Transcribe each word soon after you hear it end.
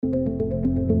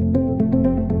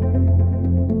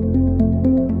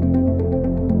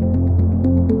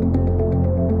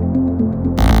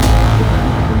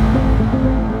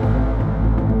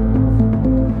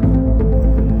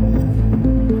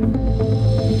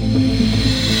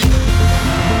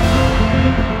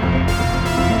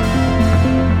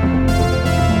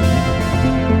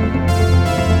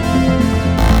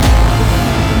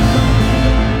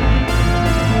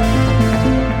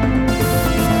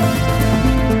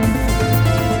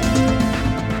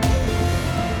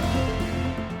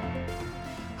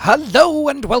Hello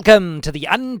and welcome to the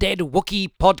Undead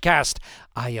Wookiee podcast.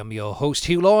 I am your host,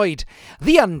 Hugh Lloyd.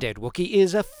 The Undead Wookiee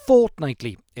is a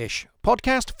fortnightly-ish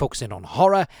podcast focusing on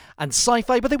horror and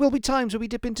sci-fi, but there will be times where we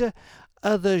dip into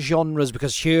other genres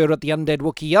because here at the Undead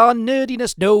Wookiee, our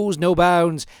nerdiness knows no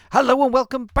bounds. Hello and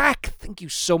welcome back. Thank you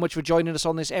so much for joining us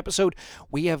on this episode.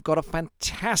 We have got a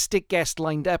fantastic guest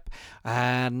lined up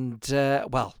and,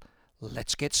 well,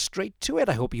 let's get straight to it.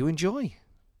 I hope you enjoy.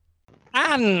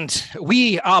 And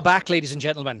we are back, ladies and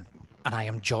gentlemen, and I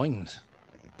am joined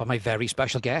by my very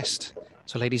special guest.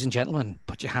 So, ladies and gentlemen,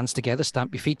 put your hands together,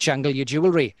 stamp your feet, jangle your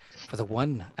jewellery for the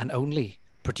one and only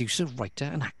producer, writer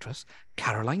and actress,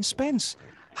 Caroline Spence.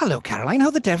 Hello, Caroline.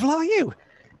 How the devil are you?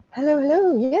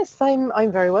 Hello. Yes, I'm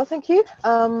very well, thank you.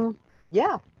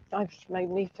 Yeah, I've made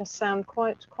me sound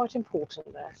quite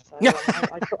important there. So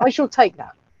I shall take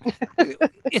that.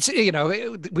 It's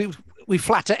we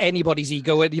flatter anybody's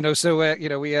ego, and so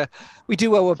we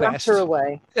do our best. Flatter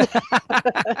away.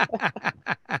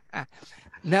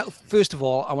 Now, first of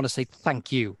all, I want to say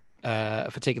thank you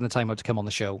for taking the time out to come on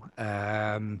the show.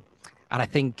 And I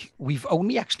think we've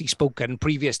only actually spoken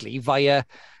previously via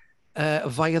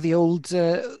the old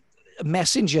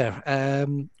messenger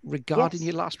regarding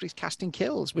your last week's Casting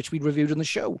Kills, which we reviewed on the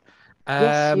show.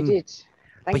 Yes, you did.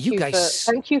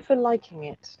 Thank you for liking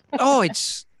it. Oh,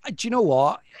 do you know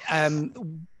what?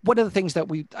 One of the things that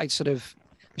I sort of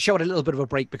showed a little bit of a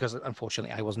break because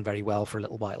unfortunately I wasn't very well for a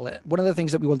little while. One of the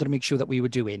things that we wanted to make sure that we were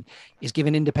doing is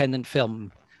giving independent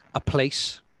film a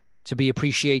place to be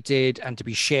appreciated and to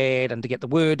be shared and to get the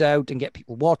word out and get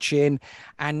people watching.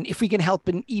 And if we can help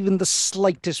in even the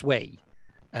slightest way,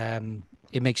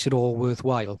 it makes it all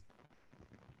worthwhile.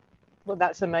 Well,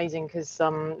 that's amazing because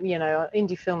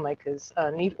indie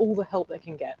filmmakers need all the help they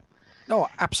can get. Oh,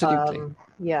 absolutely.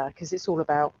 Because it's all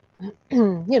about,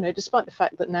 despite the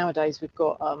fact that nowadays we've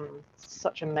got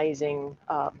such amazing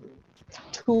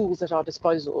tools at our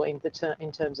disposal in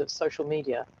terms of social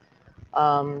media,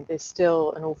 there's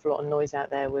still an awful lot of noise out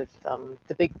there with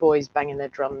the big boys banging their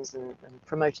drums and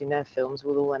promoting their films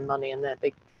with all their money and their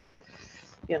big,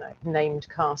 named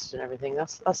cast and everything.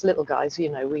 Us little guys,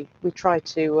 we try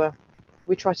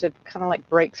to kind of like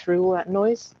break through all that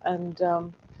noise,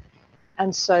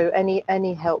 and so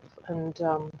any help and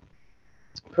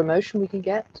promotion we can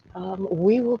get,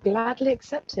 we will gladly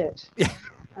accept it.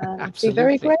 And be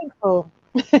very grateful.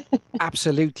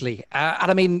 Absolutely.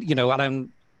 And I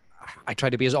mean, I try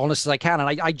to be as honest as I can,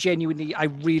 and I genuinely, I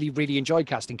really, really enjoyed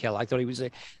Casting Kill. I thought it was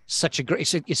such a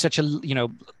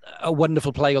a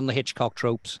wonderful play on the Hitchcock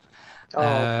tropes. Oh,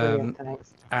 brilliant!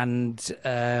 Thanks. And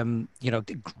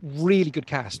really good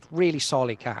cast, really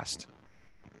solid cast.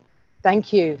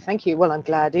 Thank you. Well, I'm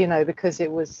glad, because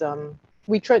it was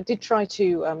we did try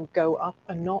to go up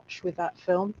a notch with that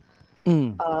film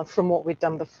from what we'd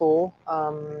done before.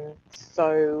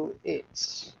 So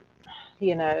it's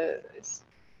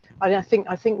I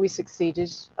think we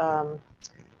succeeded.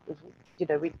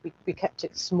 We kept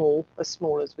it as small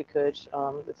as we could.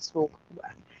 With small,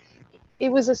 it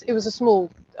was a small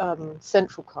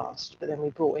central cast, but then we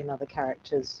brought in other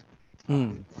characters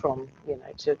from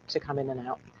to come in and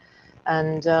out,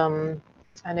 and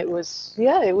it was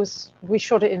we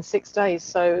shot it in 6 days,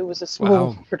 so it was a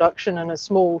small production and a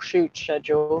small shoot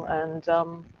schedule, and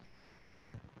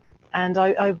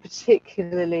I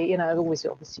particularly, I've always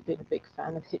obviously been a big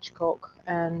fan of Hitchcock,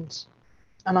 and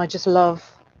I just love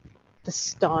the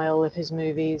style of his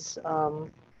movies,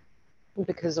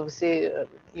 because obviously, a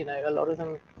lot of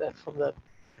them are from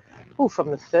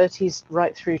the 30s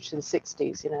right through to the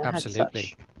 60s,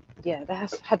 Absolutely. They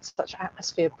had such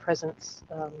atmosphere, presence,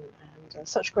 and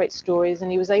such great stories, and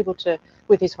he was able to,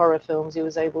 with his horror films, he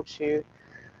was able to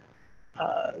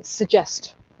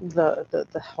suggest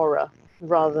the horror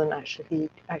rather than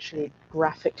actually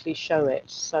graphically show it.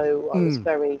 So I was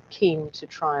very keen to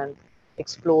try and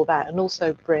explore that, and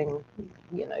also bring,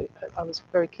 I was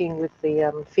very keen with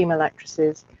the female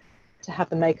actresses to have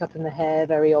the makeup and the hair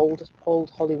very old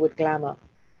Hollywood glamour.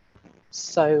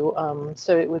 So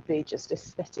it would be just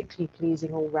aesthetically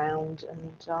pleasing all round,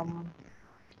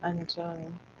 and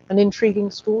an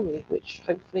intriguing story, which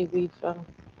hopefully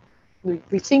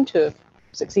we seem to have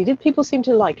succeeded. People seem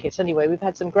to like it anyway. We've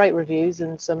had some great reviews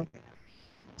and some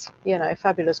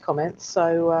fabulous comments,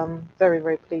 so very,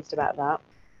 very pleased about that.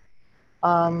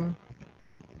 And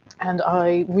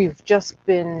we've just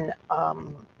been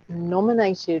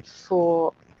nominated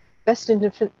for Best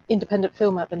Independent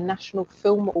Film at the National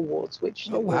Film Awards, which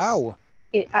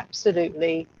it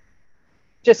absolutely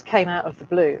just came out of the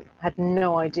blue. Had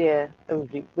no idea.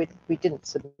 We didn't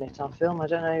submit our film. I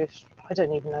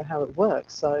don't even know how it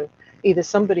works. So either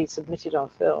somebody submitted our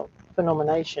film for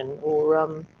nomination,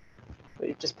 or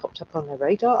it just popped up on their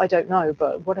radar. I don't know,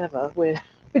 but whatever. We're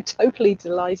totally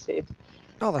delighted.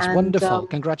 Oh, that's And wonderful.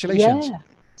 Congratulations. yeah,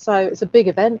 so it's a big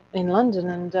event in London,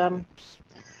 and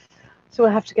so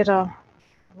we'll have to get our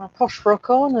posh frock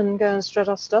on and go and strut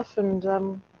our stuff, and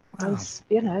Wow.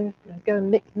 you know, go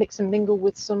and mix and mingle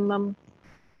with some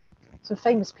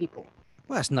famous people.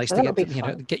 Well, it's nice So to that'll be get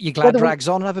fun. get your glad rags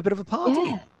on and have a bit of a party.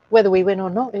 Yeah, whether we win or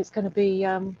not, it's going to be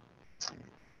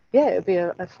yeah, it'll be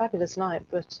a fabulous night.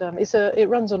 But it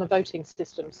runs on a voting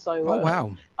system, so Oh,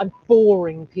 wow. I'm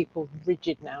boring people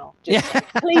rigid now. Just Yeah.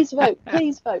 saying,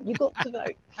 please vote, you got to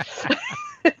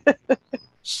vote.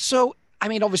 So, I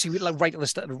mean, obviously, like right at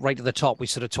the top, we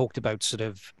sort of talked about sort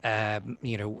of,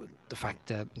 you know, the fact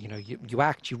that you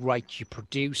act, you write, you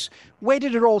produce. Where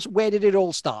did it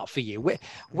all start for you?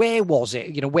 Where was it?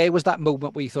 You know, where was that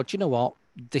moment where you thought, you know what,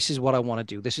 this is what I want to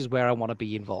do. This is where I want to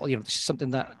be involved. You know, this is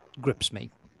something that grips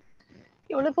me.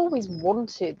 Yeah, well, I've always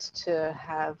wanted to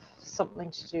have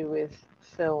something to do with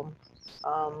film.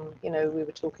 You know, we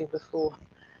were talking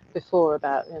before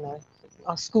about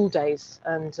our school days,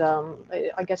 and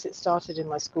I guess it started in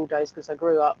my school days because I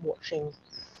grew up watching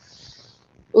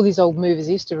all these old movies.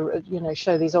 I used to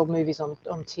show these old movies on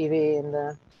TV in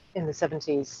the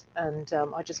 70s, and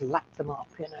I just lapped them up,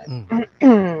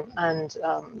 and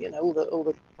all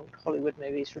the Hollywood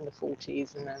movies from the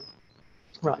 40s, and then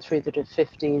right through the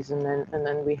 50s, and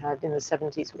then we had in the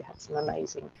 70s we had some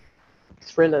amazing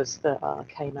thrillers that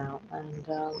came out, and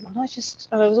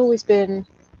I was always been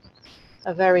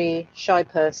a very shy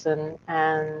person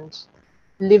and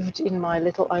lived in my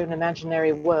little own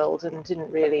imaginary world and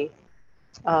didn't really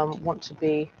want to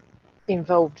be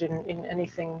involved in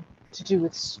anything to do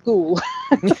with school.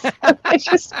 So I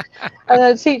just, and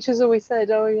the teachers always said,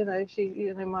 oh,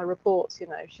 my reports,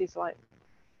 she's like,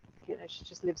 she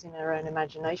just lives in her own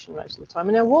imagination most of the time.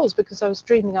 And I was, because I was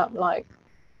dreaming up, like,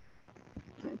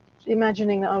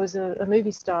 imagining that I was a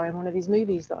movie star in one of these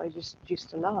movies that I just used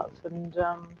to love. And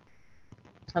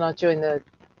I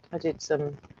did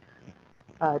some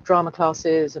drama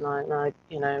classes, and I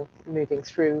moving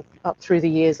up through the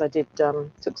years, I did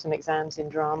took some exams in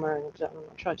drama, and I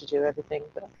tried to do everything,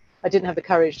 but I didn't have the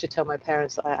courage to tell my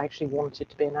parents that I actually wanted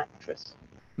to be an actress,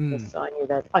 because I knew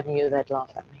they'd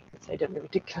laugh at me and say, "Don't be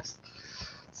ridiculous."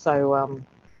 So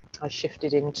I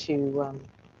shifted into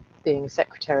being a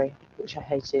secretary, which I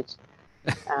hated,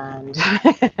 and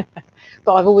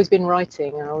but I've always been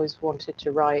writing. I always wanted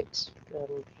to write,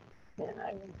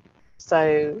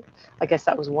 so I guess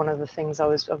that was one of the things I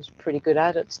was pretty good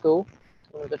at school.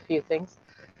 One of the few things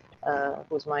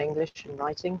was my English and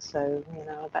writing. So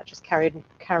that just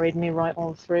carried me right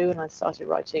on through, and I started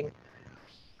writing.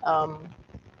 I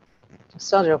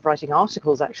started off writing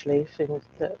articles, actually,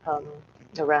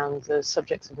 around the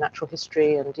subjects of natural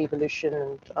history and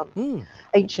evolution and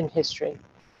ancient history,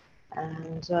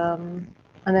 and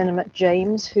then I met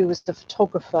James, who was the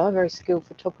photographer, a very skilled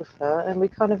photographer, and we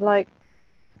kind of like,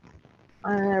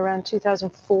 I don't know, around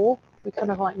 2004, we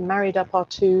kind of like married up our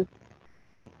two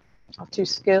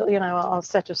skill, our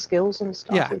set of skills, and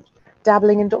started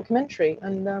dabbling in documentary,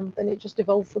 and then it just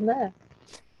evolved from there.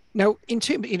 Now,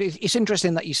 it's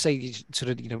interesting that you say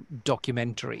sort of,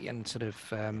 documentary, and sort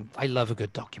of, I love a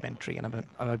good documentary, and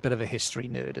I'm a bit of a history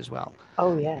nerd as well.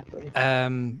 Oh yeah.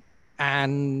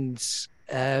 And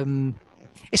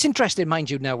it's interesting, mind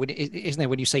you, now, isn't it,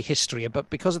 when you say history, but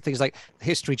because of things like the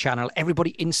History Channel, everybody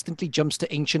instantly jumps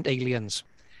to ancient aliens.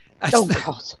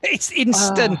 God. It's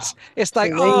instant. It's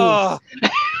like, please.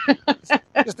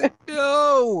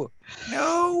 No.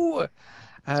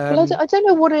 Well, I don't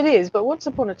know what it is, but once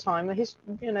upon a time, you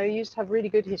used to have really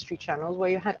good history channels where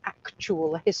you had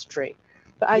actual history.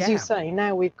 But as you say,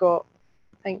 now we've got,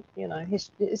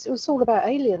 it's all about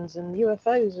aliens and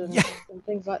UFOs and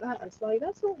things like that. It's like,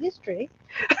 that's not history.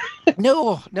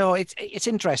 No, it's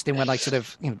interesting when I sort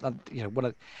of,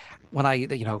 when I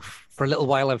for a little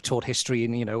while I've taught history,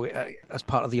 and as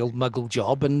part of the old Muggle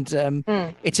job, and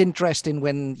it's interesting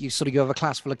when you have a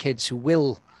class full of kids who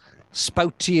will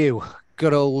spout to you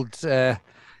good old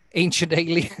ancient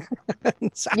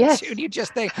aliens. Yes. And you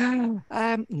just think,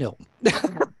 no.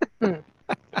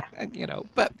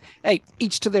 But hey,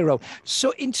 each to their own.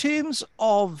 So in terms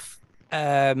of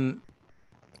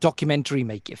documentary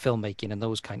filmmaking and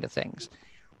those kind of things,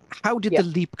 how did the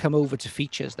leap come over to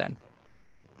features then?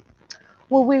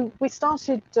 Well, we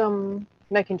started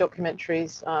making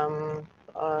documentaries.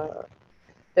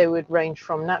 They would range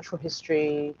from natural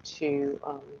history to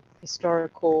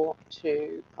historical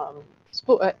to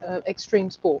extreme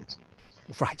sports.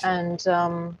 Right. And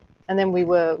then we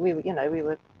were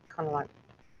kind of like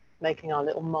making our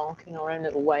little mark in our own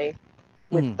little way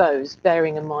with those,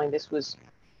 bearing in mind this was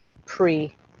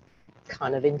pre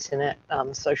kind of internet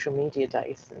social media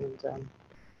days, and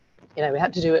we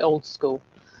had to do it old school.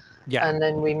 Yeah. And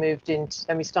then we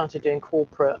we started doing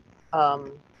corporate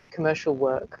commercial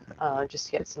work just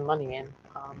to get some money in,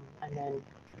 and then,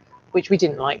 which we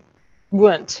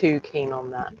weren't too keen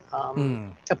on that,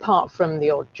 apart from the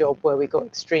odd job where we got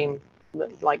extreme,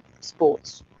 like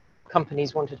sports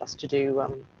companies wanted us to do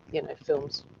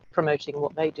films promoting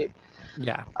what they do.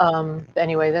 Yeah. But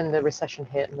anyway, then the recession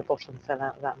hit and the bottom fell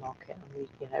out of that market, and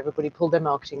everybody pulled their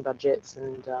marketing budgets,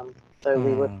 and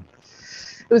so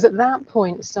it was at that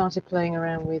point I started playing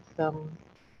around with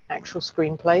actual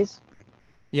screenplays.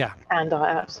 Yeah. And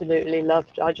I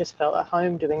just felt at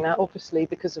home doing that, obviously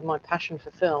because of my passion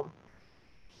for film.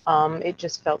 It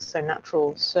just felt so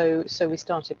natural. So we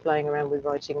started playing around with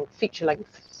writing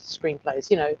feature-length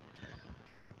screenplays.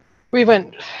 We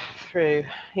went through,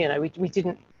 we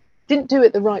didn't do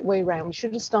it the right way around. We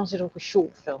should have started off with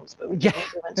short films, but we didn't. Yeah.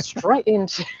 We went straight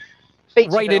into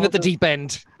feature Right films. in at the deep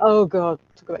end. Oh God,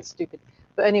 talk about stupid.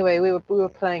 But anyway, we were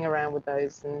playing around with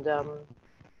those and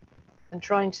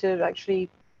trying to actually,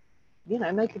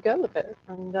 make a go of it.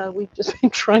 And we've just been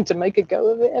trying to make a go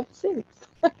of it ever since.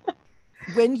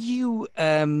 When you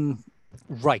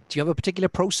write, do you have a particular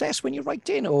process when you're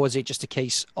writing, or is it just a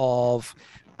case of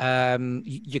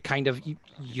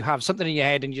you have something in your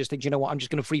head and you just think, you know what, I'm just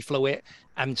going to free flow it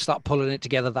and start pulling it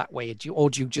together that way? Do you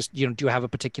just, do you have a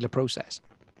particular process?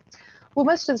 Well,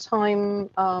 most of the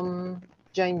time,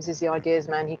 James is the ideas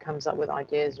man. He comes up with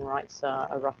ideas and writes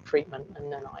a rough treatment,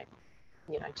 and then I,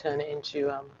 turn it into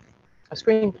a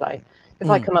screenplay. If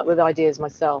I come up with ideas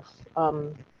myself,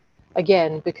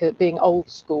 again, because being old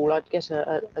school, I'd get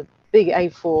a big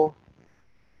A4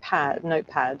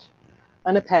 notepad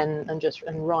and a pen and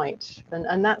write.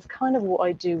 And that's kind of what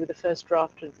I do with the first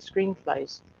draft of the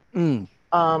screenplays.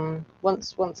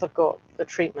 Once I've got the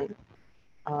treatment,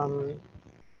 I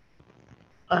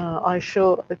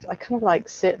kind of like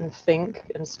sit and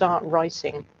think and start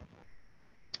writing,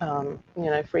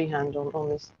 freehand on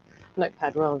this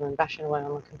notepad rather than bashing away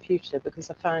on my computer, because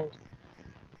I find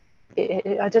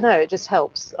I don't know, it just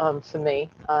helps for me,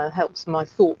 helps my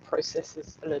thought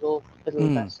processes a little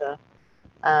better.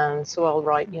 And so I'll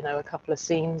write, a couple of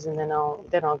scenes, and then I'll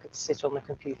get to sit on the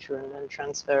computer and then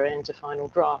transfer it into Final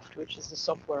Draft, which is the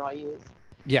software I use.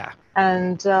 Yeah.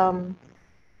 And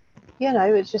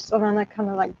it's just, and then I kind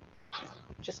of like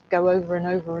just go over and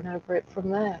over and over it from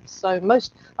there. So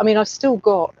I've still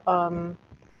got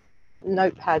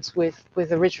notepads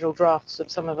with original drafts of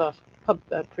some of our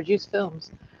produced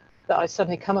films that I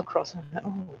suddenly come across, and I'm like,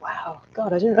 oh wow,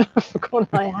 God, I didn't know, I forgot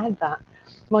I had that.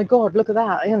 My God, look at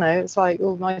that! It's like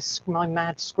all my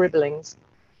mad scribblings,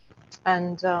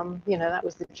 and that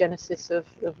was the genesis of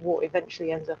what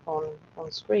eventually ends up on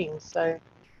screen. So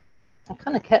I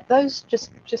kind of kept those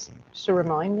just to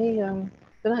remind me. I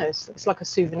don't know, it's like a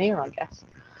souvenir, I guess.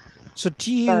 So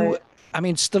do you? I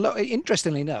mean,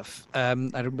 interestingly enough, I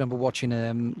remember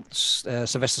watching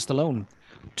Sylvester Stallone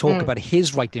talk about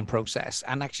his writing process,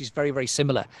 and actually it's very, very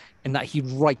similar in that he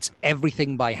writes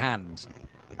everything by hand.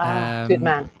 Good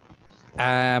man.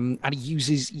 And he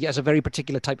has a very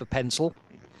particular type of pencil,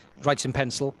 writes in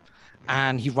pencil,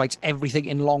 and he writes everything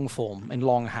in long form, in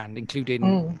longhand,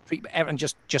 including and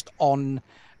just on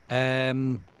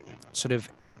sort of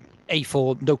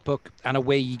A4 notebook, and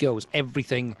away he goes.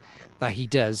 Everything that he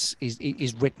does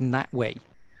is written that way.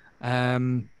 I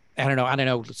don't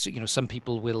know. Some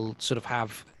people will sort of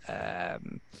have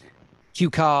cue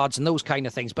cards and those kind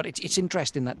of things, but it's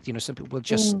interesting that some people will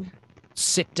just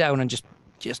sit down and just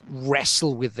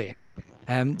wrestle with it.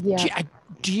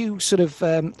 Do you sort of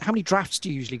how many drafts do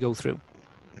you usually go through?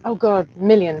 Oh God,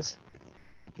 millions,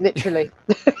 literally.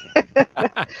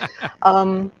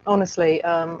 Honestly,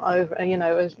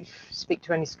 speak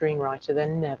to any screenwriter, they're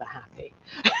never happy.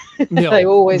 They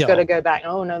always got to go back.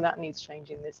 Oh no, that needs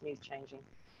changing. This needs changing.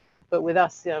 But with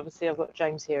us, obviously, I've got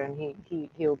James here, and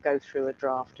he'll go through a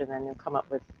draft, and then he'll come up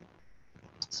with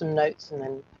some notes, and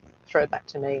then throw it back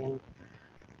to me,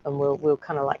 and we'll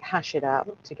kind of like hash it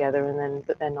out together,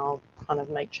 but then I'll kind of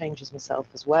make changes myself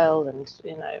as well, and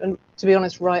and to be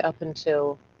honest, right up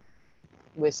until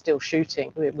we're still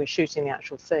shooting, we're shooting the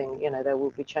actual thing, there will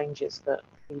be changes that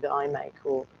either I make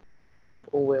or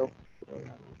we'll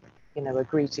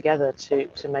agree together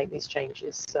to make these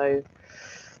changes. So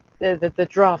the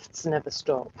drafts never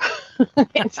stop.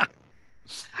 I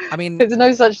mean, there's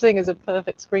no such thing as a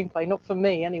perfect screenplay, not for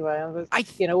me anyway. I was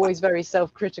always very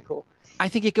self-critical. I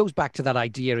think it goes back to that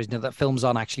idea, isn't it, that films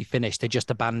aren't actually finished; they're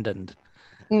just abandoned.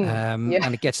 Yeah.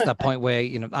 And it gets to that point where,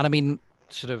 you know, and I mean,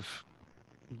 sort of,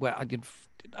 where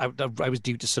I was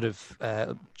due to sort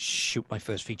of shoot my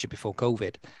first feature before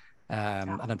COVID,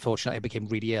 and unfortunately, I became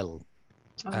really ill,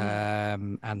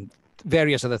 and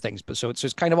various other things. But so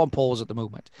it's kind of on pause at the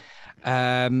moment.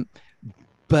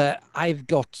 But I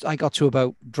got to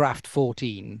about draft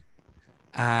 14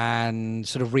 and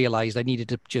sort of realized I needed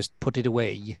to just put it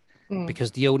away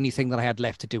because the only thing that I had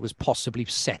left to do was possibly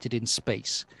set it in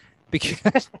space,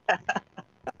 because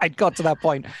I'd got to that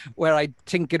point where I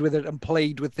tinkered with it and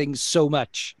played with things so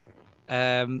much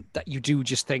that you do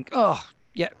just think, oh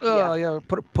yeah,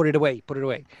 put it away, put it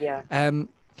away. Yeah.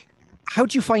 How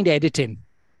do you find editing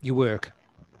your work?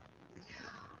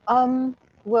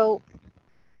 Well,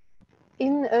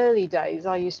 in the early days,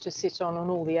 I used to sit on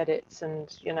all the edits, and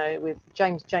with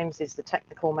James. James is the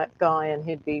technical guy, and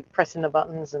he'd be pressing the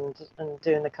buttons and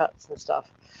doing the cuts and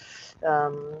stuff.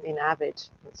 In Avid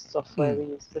software we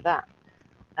use for that,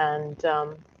 and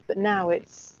but now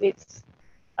it's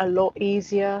a lot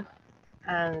easier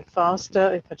and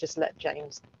faster if I just let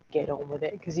James get on with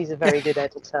it, because he's a very good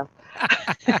editor.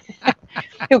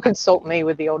 He'll consult me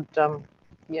with the odd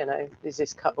is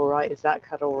this cut all right, is that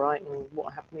cut all right, and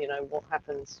what happened, what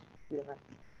happens, what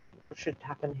should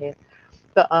happen here.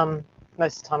 But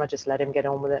most of the time I just let him get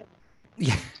on with it.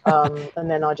 Yeah.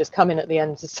 And then I just come in at the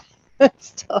end to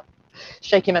start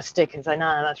shaking my stick and say,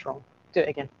 no, that's wrong, do it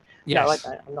again. Yes. No, I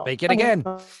don't. I'm not. Make it again.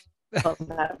 Not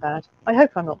that bad. I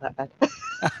hope I'm not that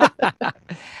bad.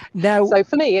 Now, so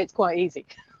for me, it's quite easy.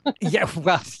 Yeah,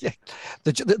 well, yeah.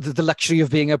 The luxury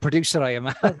of being a producer, I am.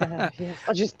 Yes,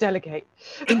 I just delegate.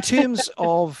 In terms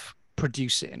of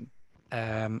producing,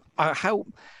 how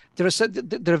there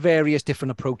are various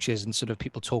different approaches, and sort of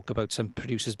people talk about some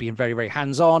producers being very, very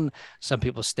hands-on, some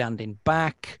people standing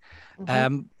back.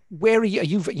 Where are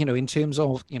you, in terms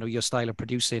of, your style of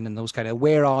producing and those kind of,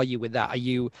 where are you with that? Are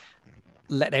you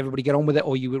letting everybody get on with it,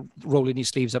 or you rolling your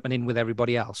sleeves up and in with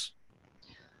everybody else?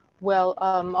 Well,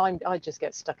 I just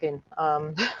get stuck in.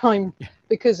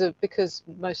 Because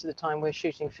most of the time we're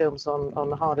shooting films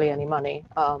on hardly any money.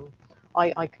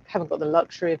 I haven't got the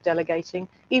luxury of delegating.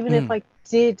 Even if I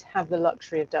did have the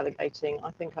luxury of delegating,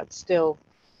 I think I'd still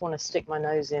want to stick my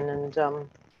nose in and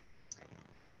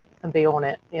be on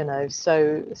it.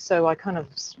 So I kind of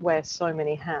wear so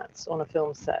many hats on a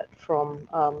film set, from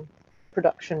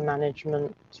production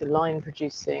management to line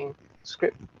producing,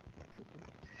 script.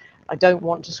 I don't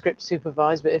want to script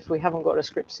supervise, but if we haven't got a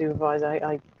script supervisor,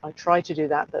 I try to do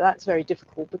that. But that's very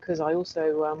difficult because I'm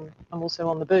also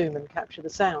on the boom and capture the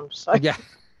sound. So yeah,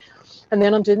 and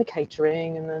then I'm doing the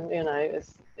catering, and then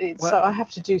so I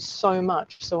have to do so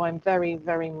much. So I'm very,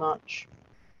 very much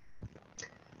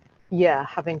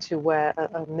having to wear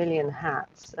a million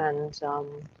hats. And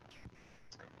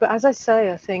but as I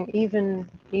say, I think even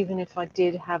if I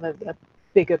did have a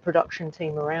bigger production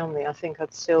team around me, I think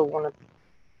I'd still want to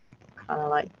kind of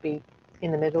like be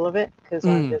in the middle of it, because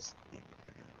I'm just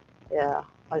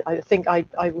I think I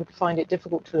would find it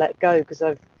difficult to let go, because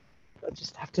I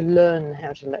just have to learn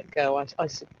how to let go.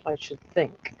 I should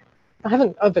think. I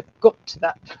haven't ever got to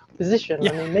that position.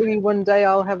 I mean, maybe one day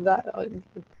I'll have that.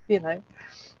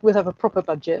 We'll have a proper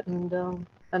budget, and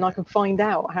I can find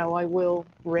out how I will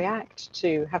react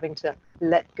to having to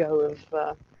let go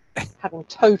of having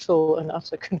total and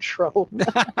utter control.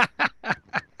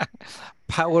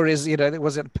 Power is,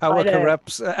 was it power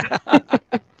corrupts?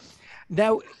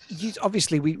 Now,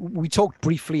 obviously we talked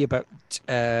briefly about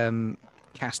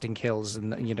casting kills,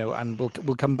 and and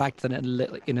we'll come back to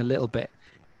that in a little bit.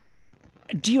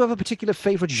 Do you have a particular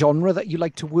favorite genre that you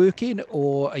like to work in,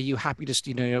 or are you happy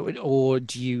to, or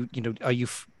do you, are you?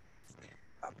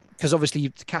 Because obviously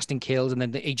casting kills, and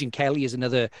then the Agent Kelly is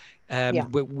another,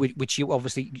 which you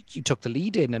obviously you took the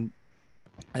lead in,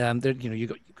 and there, you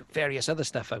got various other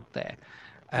stuff out there.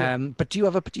 But do you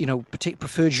have a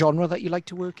preferred genre that you like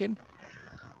to work in?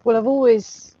 Well,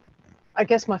 I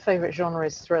guess my favorite genre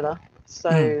is thriller.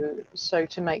 So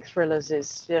to make thrillers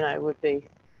is, would be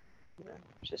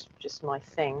just my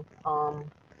thing. I'm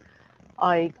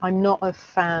not a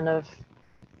fan of,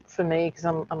 for me, because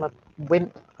I'm a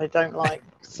wimp. I don't like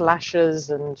slashers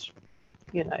and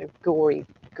gory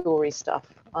stuff.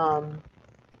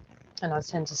 And I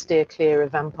tend to steer clear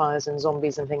of vampires and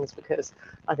zombies and things, because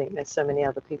I think there's so many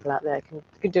other people out there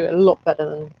could do it a lot better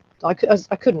than I could.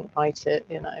 I couldn't write it,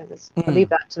 I leave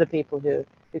that to the people who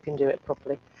can do it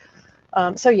properly.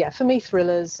 So yeah, for me,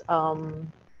 thrillers,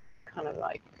 kind of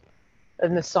like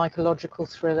in the psychological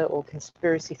thriller or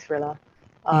conspiracy thriller.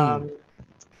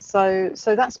 So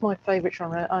that's my favorite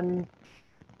genre.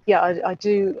 yeah, I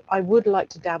do. I would like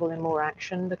to dabble in more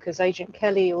action, because Agent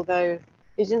Kelly, although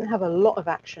it didn't have a lot of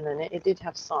action in it, it did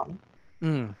have some.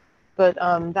 Mm. But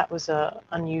that was a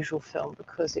unusual film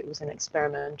because it was an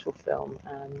experimental film,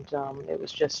 and it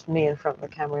was just me in front of the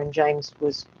camera, and James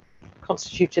was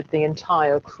constituted the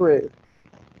entire crew,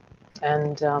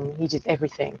 and he did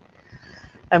everything.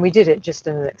 And we did it just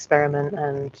in an experiment,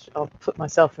 and I put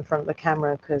myself in front of the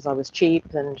camera because I was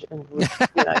cheap and was,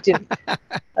 didn't.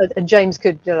 And James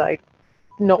could like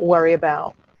not worry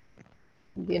about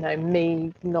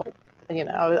me not.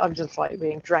 I was just like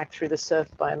being dragged through the surf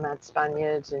by a mad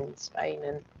Spaniard in Spain,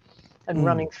 and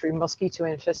running through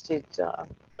mosquito-infested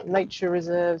nature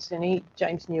reserves. And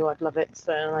James knew I'd love it,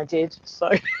 and I did. So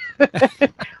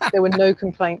there were no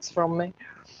complaints from me.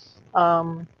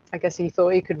 I guess he thought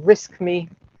he could risk me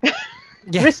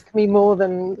more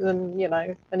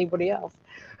than anybody else.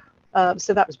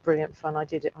 So that was brilliant fun. I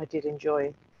did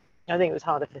enjoy. I think it was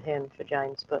harder for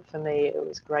James, but for me it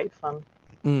was great fun.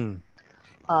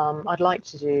 I'd like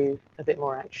to do a bit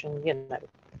more action,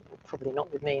 probably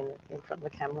not with me in front of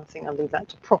the camera. I think I'll leave that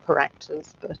to proper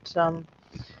actors. But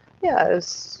yeah,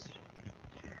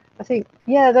 I think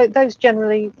those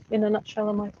generally, in a nutshell,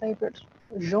 are my favourite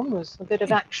genres. A bit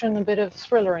of action, a bit of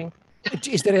thrillering.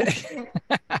 Is there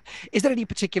is there any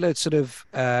particular sort of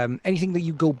anything that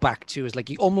you go back to as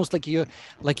almost like your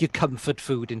comfort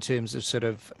food in terms of sort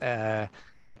of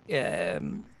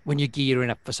when you're gearing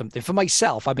up for something? For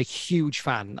myself, I'm a huge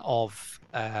fan of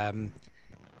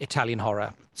Italian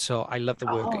horror. So I love the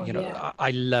work.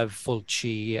 I love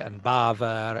Fulci and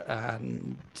Bava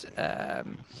and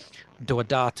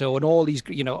Deodato and all these.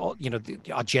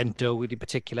 Argento in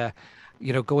particular.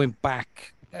 Going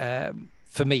back.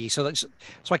 For me, so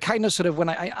I kind of sort of, when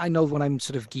I know when I'm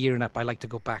sort of gearing up, I like to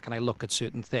go back and I look at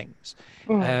certain things.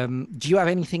 Do you have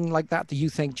anything like that? Do you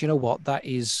think, do you know what that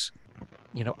is?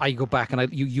 I go back and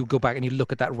you go back and you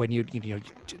look at that when you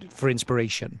for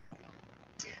inspiration.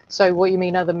 So what you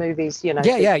mean, other movies?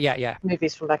 Yeah.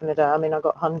 Movies from back in the day. I mean, I've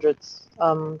got hundreds,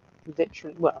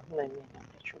 literally. Well, no, not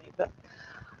literally, but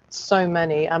so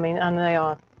many. I mean, and they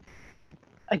are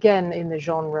again in the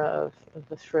genre of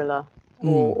the thriller.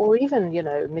 Or even,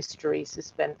 mystery,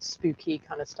 suspense, spooky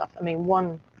kind of stuff. I mean,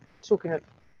 one of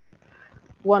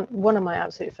my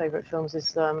absolute favourite films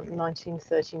is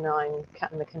 1939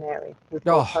 Cat and the Canary with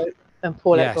Bob Hope and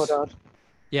Paulette Goddard.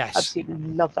 Yes. Absolutely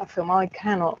love that film. I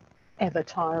cannot ever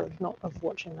tire of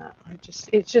watching that.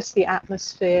 It's just the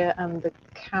atmosphere and the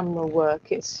camera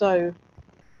work. It's just so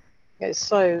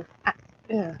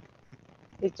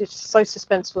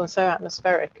suspenseful and so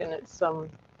atmospheric, and it's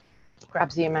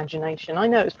grabs the imagination. I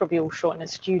know it was probably all shot in a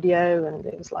studio, and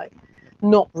it was like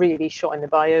not really shot in the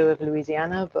bayou of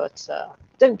Louisiana, but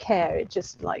don't care. It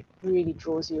just like really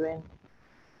draws you in.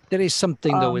 There is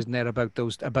something though, isn't there, about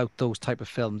those type of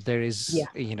films? There is,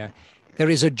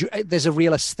 there's a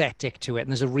real aesthetic to it, and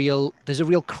there's a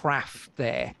real craft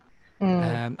there.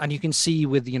 And you can see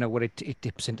with where it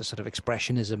dips into sort of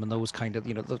expressionism and those kind of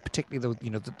particularly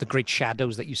the great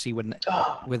shadows that you see with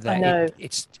that.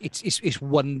 It's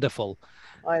wonderful.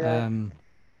 I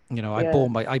know.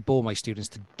 I bore my students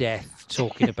to death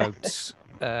talking about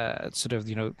sort of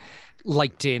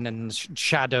lighting and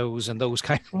shadows and those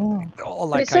kind of all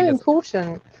that. But it's so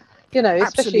important,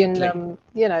 especially in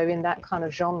in that kind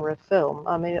of genre film.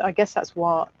 I mean, I guess that's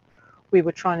what we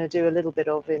were trying to do a little bit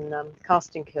of in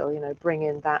Casting Kill, bring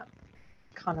in that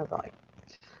kind of like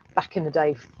back in the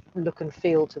day look and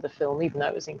feel to the film, even though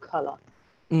it was in colour.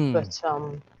 But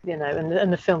and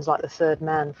the films like The Third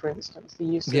Man, for instance, the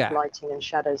use of lighting and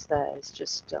shadows there is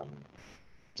just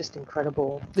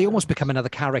incredible. They almost become another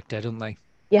character, don't they?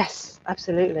 Yes,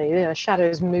 absolutely.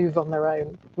 Shadows move on their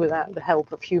own without the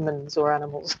help of humans or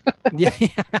animals. Yeah.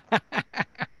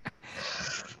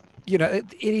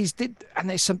 It is, and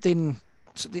there's something.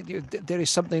 There is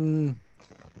something,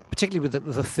 particularly with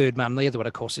the Third Man. The other one,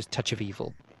 of course, is Touch of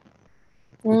Evil,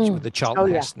 with the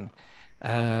Charlton Heston.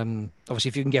 Obviously,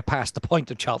 if you can get past the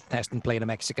point of Charlton Heston playing a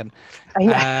Mexican.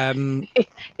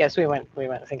 Yes, we went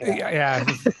thinking about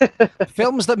that.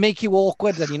 Films that make you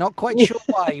awkward and you're not quite sure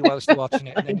why whilst you're watching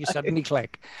it, and then you suddenly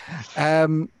click.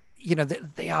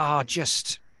 They are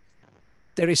just.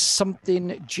 There is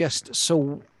something just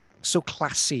so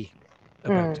classy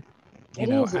about it. It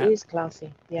is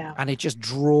classy, yeah. And it just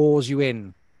draws you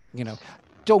in.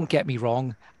 Don't get me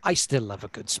wrong, I still love a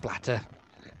good splatter.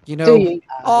 Do you?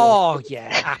 Oh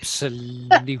yeah,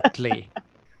 absolutely.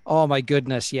 Oh my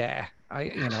goodness, yeah.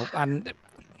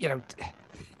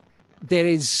 There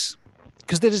is,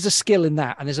 because there is a skill in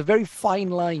that, and there's a very fine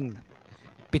line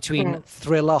between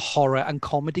thriller, horror, and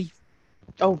comedy.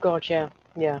 Oh God, yeah.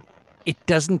 It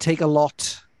doesn't take a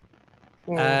lot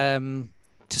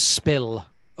to spill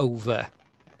over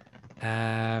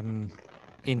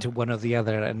into one or the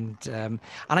other. And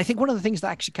I think one of the things that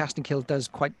actually Cast and Kill does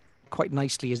quite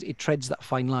nicely is it treads that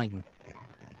fine line.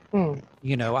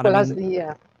 You know, and Well, I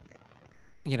mean,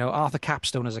 you know, Arthur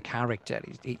Capstone as a character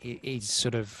is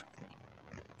sort of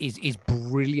is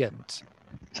brilliant.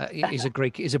 Is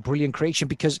a brilliant creation,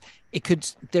 because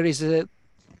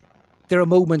there are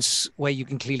moments where you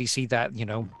can clearly see that, you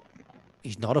know,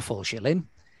 he's not a full shilling.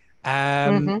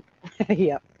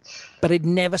 Yeah. But it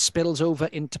never spills over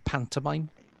into pantomime.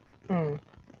 And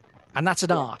that's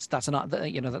an art. That's an art.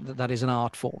 You know, that is an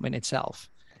art form in itself.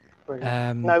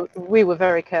 No, we were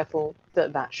very careful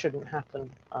that shouldn't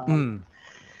happen.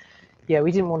 Yeah,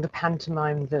 we didn't want a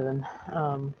pantomime villain.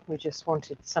 We just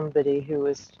wanted somebody who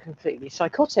was completely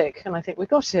psychotic, and I think we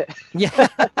got it. Yeah.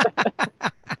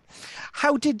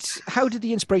 How did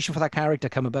the inspiration for that character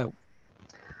come about?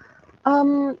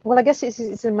 Well, I guess it's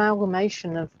an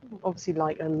amalgamation of, obviously,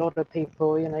 like a lot of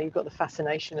people, you know, you've got the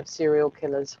fascination of serial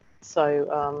killers.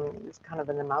 So it's kind of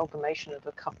an amalgamation of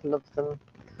a couple of them.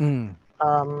 You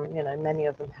know, many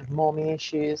of them have mommy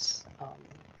issues.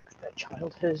 Their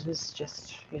childhood has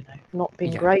just, you know, not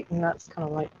been great, and that's kind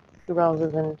of like, rather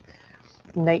than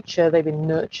nature, they've been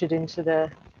nurtured into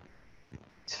their,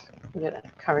 you know,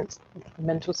 current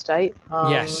mental state.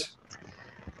 Yes.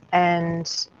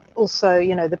 And also,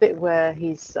 you know, the bit where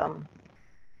he's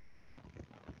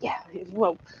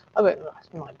well, it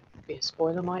might be a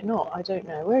spoiler, might not, I don't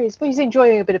know, where he's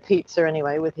enjoying a bit of pizza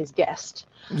anyway with his guest.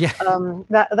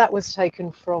 That was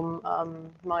taken from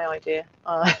my idea.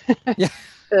 Yeah.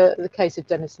 The case of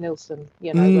Dennis Nilsson,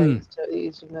 you know, where he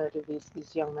used to murder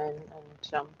these young men,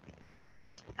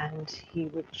 and he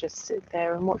would just sit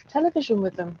there and watch television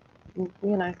with them, you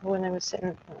know, when they were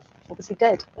sitting, obviously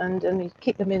dead, and he'd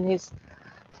keep them in his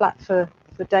flat for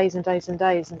days and days and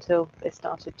days until they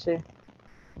started to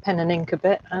pen and ink a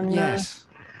bit, and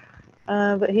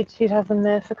but he'd have them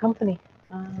there for company.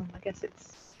 I guess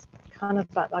it's kind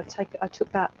of that I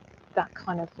took that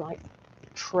kind of like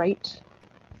trait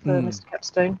for Mr.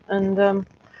 Capstone, and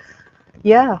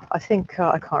I think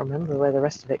I can't remember where the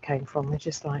rest of it came from. It's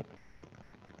just like,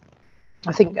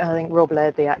 I think Rob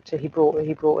Laird, the actor, he brought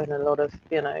in a lot of,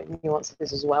 you know,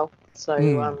 nuances as well. So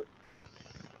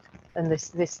and this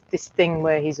thing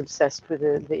where he's obsessed with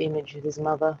the image of his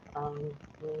mother.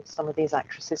 Some of these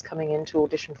actresses coming in to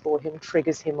audition for him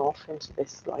triggers him off into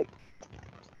this like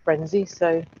frenzy.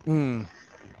 So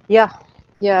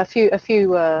a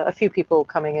few people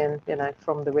coming in, you know,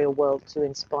 from the real world to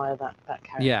inspire that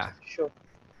character. Yeah, for sure.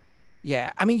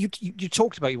 Yeah, I mean, you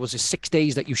talked about, it was 6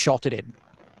 days that you shot it in.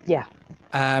 Yeah.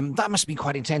 That must have been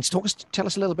quite intense. Tell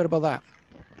us a little bit about that.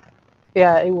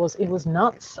 Yeah, it was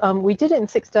nuts. We did it in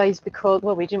 6 days because,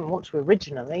 well, we didn't want to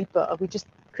originally, but we just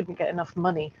couldn't get enough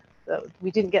money.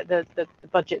 We didn't get the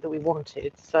budget that we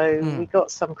wanted, so we got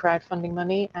some crowdfunding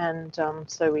money, and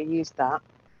so we used that.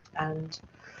 And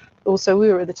also,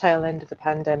 we were at the tail end of the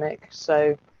pandemic,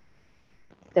 so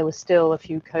there was still a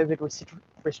few COVID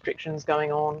restrictions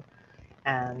going on,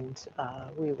 and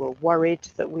we were worried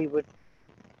that we would,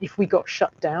 if we got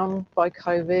shut down by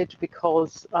COVID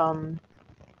because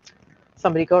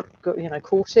somebody got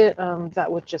caught it, that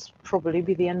would just probably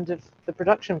be the end of the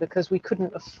production, because we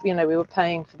couldn't, you know, we were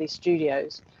paying for these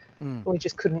studios. We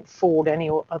just couldn't afford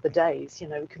any other days, you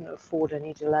know, we couldn't afford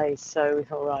any delays. So we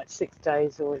thought, right, 6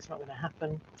 days or it's not going to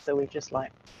happen. So we just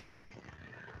like,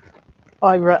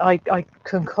 I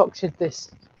concocted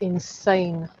this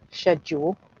insane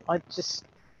schedule. It was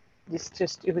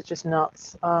just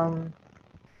nuts.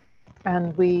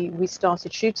 And we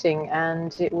started shooting,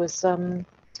 and it was, the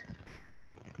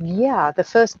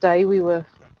first day we were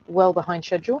well behind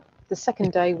schedule. The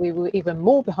second day we were even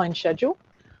more behind schedule.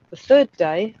 The third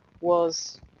day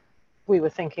was, we were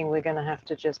thinking we're going to have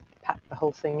to just pack the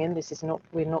whole thing in.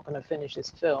 We're not going to finish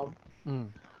this film.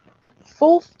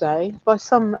 Fourth day, by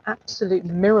some absolute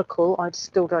miracle, I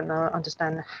still don't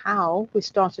understand how, we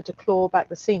started to claw back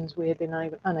the scenes we had been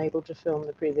unable to film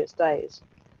the previous days.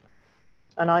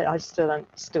 And I still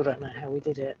don't know how we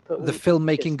did it. But the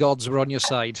filmmaking gods were on your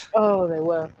side. Oh, they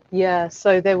were. Yeah.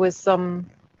 So there was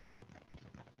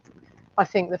I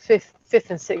think the fifth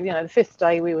and sixth, you know, the fifth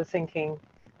day we were thinking,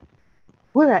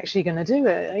 we're actually going to do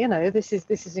it. You know, this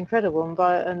is incredible.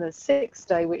 And the sixth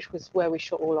day, which was where we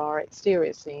shot all our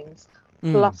exterior scenes,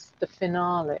 plus the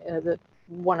finale,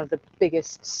 one of the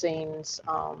biggest scenes,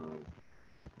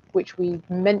 which we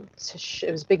meant to.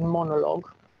 It was a big monologue,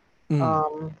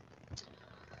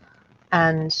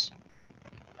 and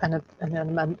a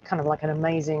kind of like an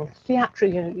amazing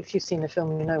theatrical. If you've seen the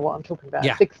film, you know what I'm talking about.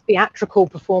 Yeah. Big theatrical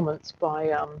performance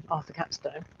by Arthur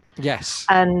Capstone. Yes.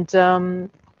 And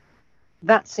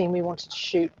that scene we wanted to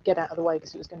shoot, get out of the way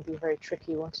because it was going to be very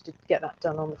tricky. We wanted to get that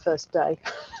done on the first day.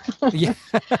 Yeah.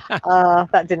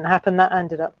 That didn't happen. That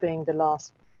ended up being the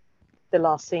last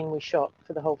scene we shot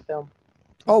for the whole film.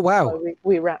 Oh, wow. So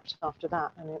we wrapped after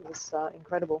that, and it was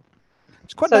incredible.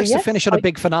 It's quite So nice to yes, finish on a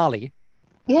big finale.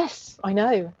 yes, I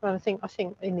know. And I think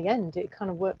in the end it kind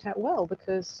of worked out well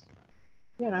because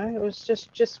it was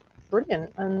just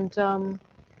brilliant, and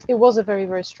it was a very,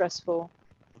 very stressful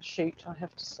shoot, I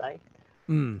have to say,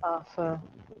 for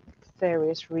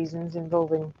various reasons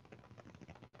involving.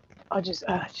 I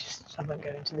won't go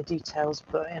into the details,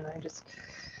 but just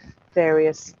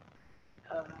various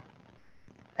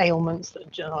ailments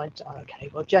that okay.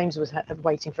 Well, James was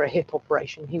waiting for a hip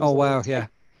operation. Oh, wow. Yeah.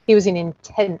 He was in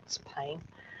intense pain.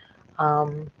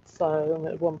 So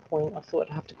at one point I thought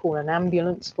I'd have to call an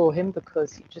ambulance for him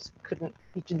because he just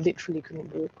literally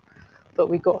couldn't walk. But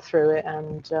we got through it,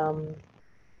 and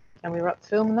we wrapped the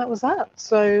film, and that was that.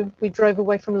 So we drove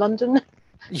away from London,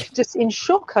 just in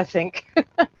shock, I think.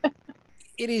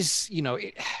 It is,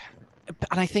 and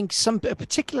I think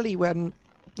particularly when,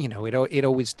 I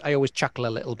always chuckle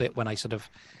a little bit when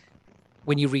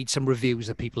when you read some reviews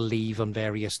that people leave on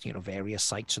various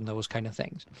sites and those kind of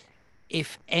things.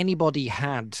 If anybody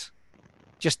had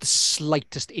just the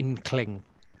slightest inkling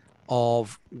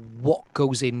of what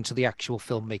goes into the actual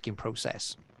filmmaking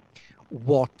process,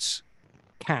 what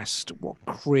cast, what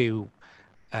crew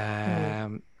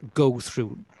go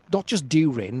through, not just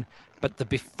during, but the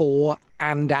before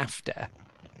and after,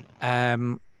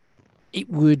 it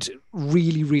would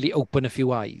really, really open a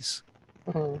few eyes.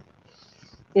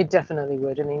 It definitely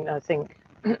would. I mean, I think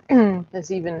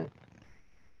there's even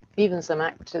some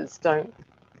actors don't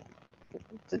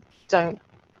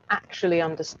actually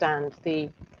understand the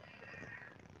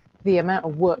amount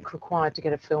of work required to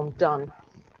get a film done.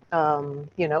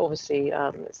 Obviously,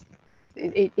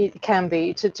 it can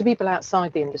be to people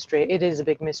outside the industry. It is a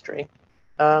big mystery.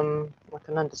 I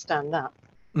can understand that,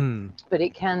 but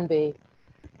it can be.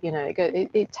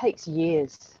 It takes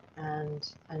years, and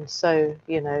so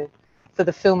for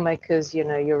the filmmakers,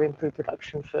 you're in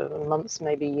pre-production for months,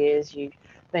 maybe years.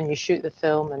 Then you shoot the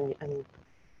film, and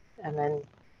then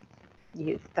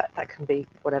that can be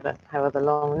however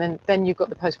long, and then you've got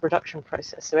the post-production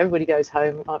process. So everybody goes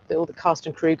home, all the cast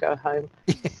and crew go home,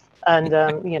 and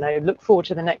look forward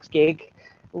to the next gig.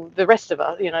 The rest of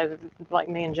us, like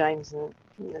me and James and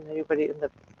everybody in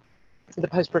the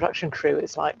post-production crew,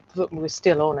 it's like, look, we're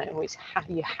still on it, and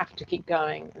you have to keep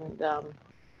going,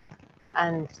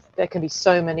 and there can be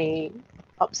so many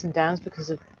ups and downs because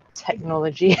of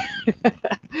technology.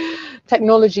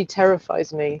 Technology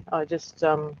terrifies me. Just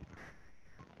so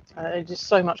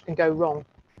much can go wrong.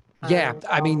 Yeah, And,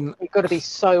 I mean, you've got to be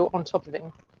so on top of it,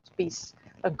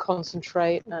 and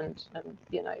concentrate, and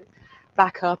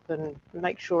back up and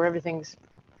make sure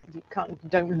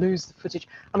don't lose the footage.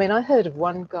 I mean, I heard of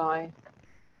one guy.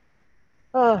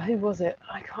 Oh, who was it?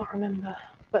 I can't remember.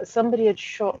 But somebody had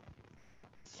shot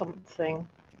something,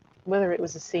 whether it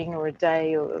was a scene or a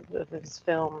day of his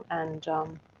film, and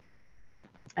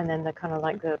then they're kind of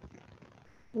like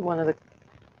one of the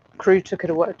crew took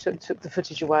the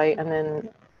footage away, and then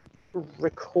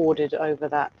recorded over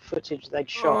that footage they'd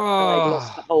shot, and they'd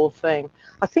lost the whole thing.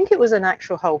 I think it was an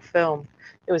actual whole film.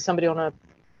 It was somebody on a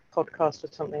podcast or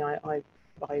something I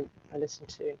listened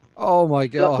to. Oh my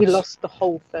God! He lost the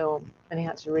whole film, and he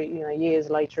had to years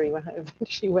later he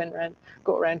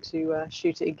got around to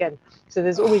shoot it again. So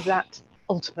there's always that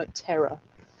ultimate terror.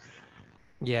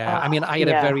 Yeah, I mean, I had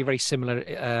a very, very similar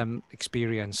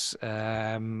experience. The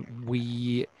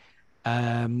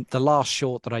last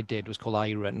short that I did was called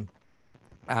Iron,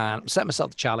 and set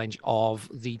myself the challenge of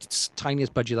the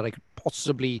tiniest budget that I could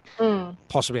possibly.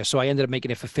 So I ended up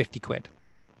making it for 50 quid.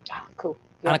 Oh, cool.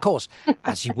 Yeah. And of course,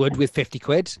 as you would with 50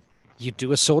 quid, you'd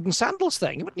do a sword and sandals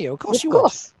thing, wouldn't you? Of course you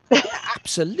would. Yeah,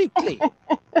 absolutely.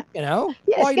 Yes,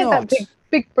 why get not? That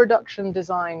big production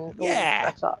design. Yeah.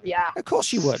 All set up. Yeah. Of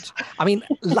course you would. I mean,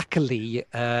 luckily,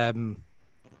 I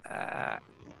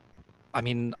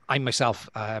mean, I myself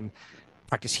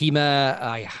practice HEMA.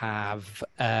 I have,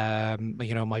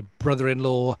 my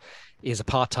brother-in-law is a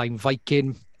part-time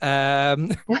Viking.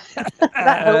 That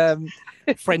helps.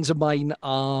 Friends of mine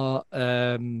are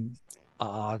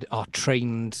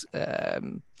trained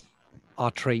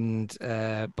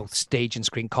both stage and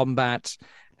screen combat.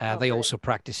 They also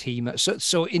practice HEMA.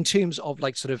 So in terms of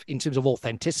in terms of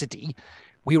authenticity,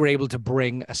 we were able to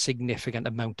bring a significant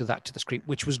amount of that to the screen,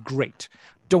 which was great.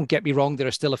 Don't get me wrong, there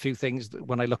are still a few things that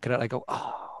when I look at it, I go,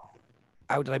 oh,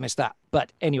 how did I miss that?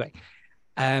 But anyway,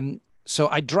 So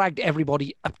I dragged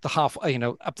everybody up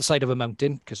up the side of a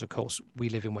mountain, because of course we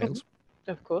live in Wales.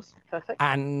 Of course, perfect.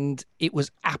 And it was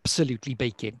absolutely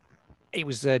baking. It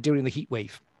was during the heat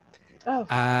wave. Oh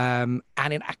And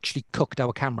it actually cooked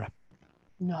our camera.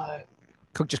 no.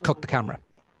 Cooked the camera.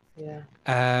 Yeah.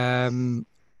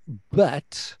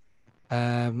 But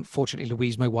fortunately,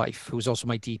 Louise, my wife, who was also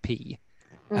my DP,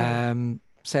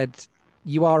 said,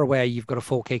 "You are aware you've got a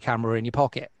 4K camera in your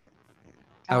pocket."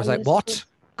 I was like, Yes. "What?"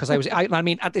 Because I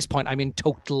mean, at this point, I'm in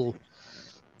total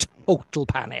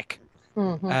panic.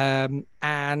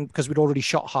 And because we'd already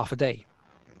shot half a day.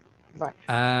 Right.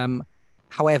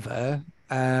 However,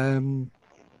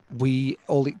 we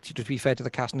all, to be fair to the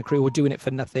cast and the crew, were doing it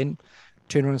for nothing.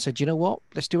 Turned around and said, "You know what?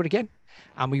 Let's do it again."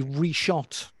 And we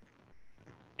reshot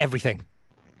everything.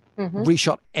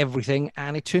 Reshot everything,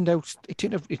 and it turned out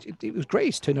it was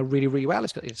great. It turned out really, really well.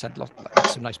 It's had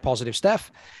some nice positive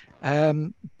stuff,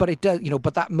 but it does,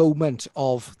 but that moment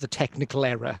of the technical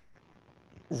error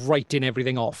writing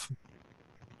everything off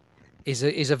is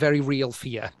a very real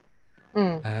fear.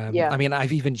 Yeah. I mean,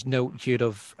 I've even heard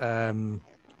of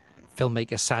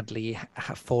filmmakers sadly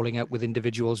falling out with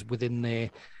individuals within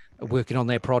their working on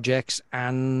their projects,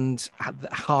 and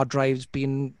hard drives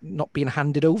not being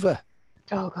handed over.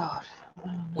 Oh God. Oh,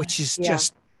 no. Which is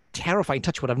just terrifying.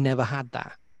 Touch wood, I've never had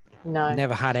that. No.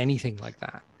 Never had anything like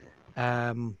that.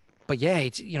 But yeah,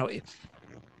 it's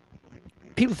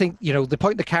people think, they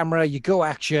point the camera, you go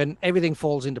action, everything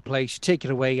falls into place, you take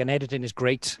it away, and editing is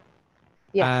great.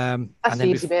 Yes. That's and the then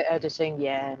easy bit, editing.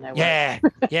 Yeah, no worries.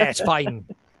 yeah, it's fine.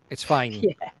 It's fine.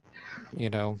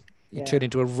 Yeah. You turn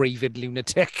into a ravid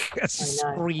lunatic,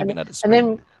 screaming at a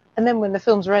screen. And then when the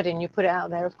film's ready and you put it out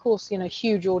there, of course,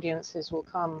 huge audiences will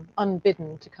come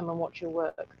unbidden to come and watch your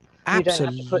work.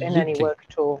 Absolutely. You don't have to put in any work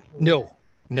at all. No,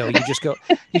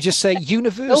 you just say,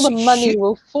 universe. All the money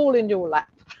will fall into your lap.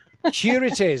 Here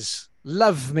it is.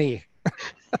 Love me.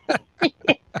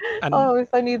 Oh, if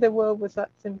only the world was that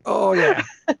simple. Oh yeah.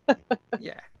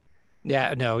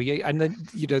 Yeah, no, and then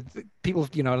people,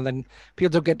 and then people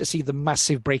don't get to see the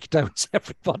massive breakdowns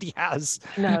everybody has.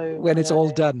 No, when it's all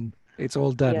done. It's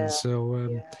all done. Yeah,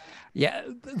 so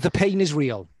the pain is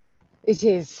real. It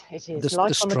is.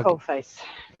 Life on the coalface.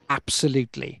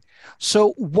 Absolutely.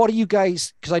 So what are you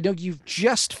guys? Because I know you've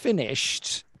just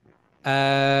finished.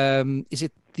 Is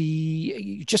it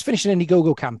you just finished an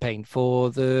Indiegogo campaign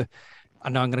for the? I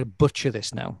know I'm going to butcher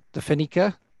this now. The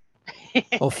Finica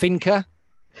or Finca.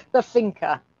 The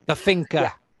Finca. The Finca.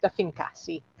 Yeah, the Finca.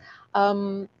 See.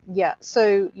 Yeah.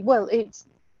 So, well,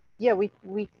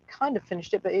 we kind of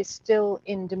finished it, but it's still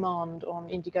in demand on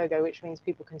Indiegogo, which means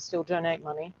people can still donate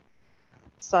money.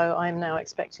 So I'm now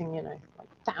expecting, like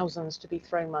thousands to be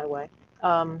thrown my way.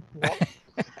 Not.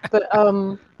 But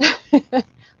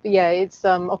but yeah, it's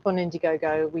up on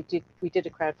Indiegogo. We did a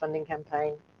crowdfunding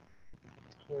campaign.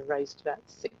 We raised about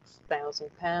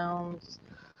 £6,000.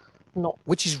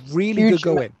 Which is really good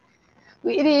going.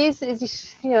 It is.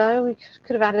 We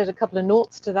could have added a couple of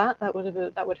noughts to that. That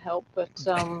would help. But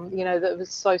that was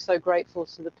so grateful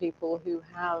to the people who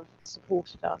have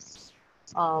supported us.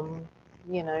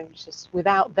 Just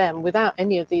without them, without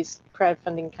any of these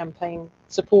crowdfunding campaign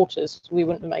supporters, we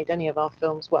wouldn't have made any of our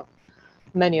films. Well,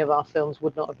 many of our films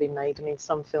would not have been made. I mean,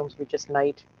 some films we just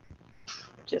made,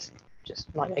 just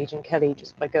like Agent Kelly,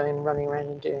 just by running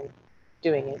around and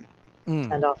doing it.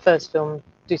 And our first film,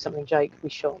 Do Something Jake, we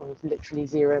shot with literally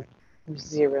zero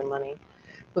money,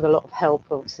 with a lot of help,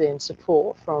 obviously, and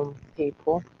support from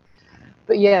people.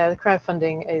 But yeah, the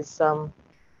crowdfunding is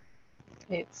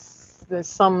there's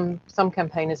some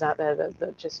campaigners out there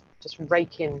that just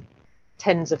rake in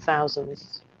tens of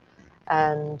thousands,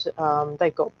 and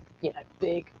they've got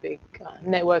big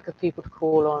network of people to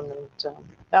call on, and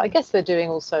I guess they're doing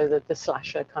also the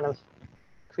slasher kind of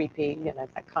creepy,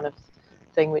 that kind of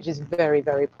thing, which is very,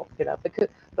 very popular.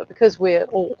 Because we're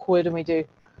awkward and we do,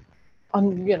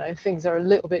 things are a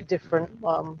little bit different.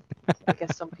 I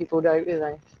guess some people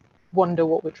don't, wonder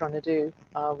what we're trying to do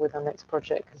with our next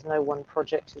project, because no one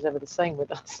project is ever the same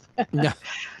with us. No.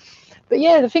 But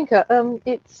yeah, the Finca,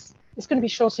 it's going to be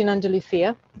shot in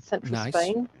Andalusia, central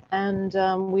Spain, and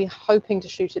we're hoping to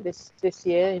shoot it this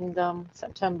year in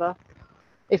September.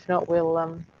 If not, we'll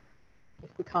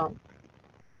if we can't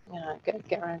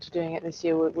get around to doing it this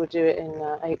year, we'll do it in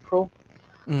April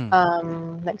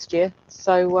next year.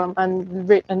 So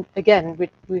and again,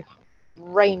 we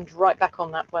reined right back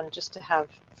on that one, just to have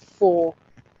 4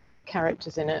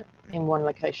 characters in it in one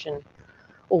location,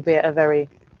 albeit a very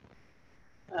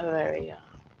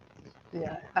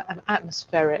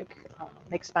atmospheric,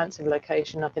 expansive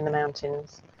location up in the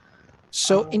mountains.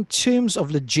 So in terms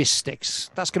of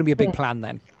logistics, that's going to be a big plan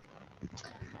then.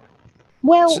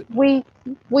 Well, we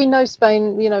know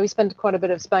Spain. You know, we spend quite a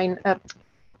bit of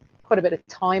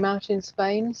time out in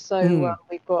Spain. So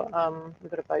we've got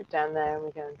a boat down there, and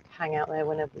we go and hang out there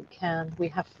whenever we can. We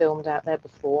have filmed out there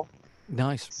before.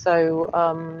 Nice. So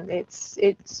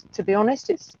it's to be honest,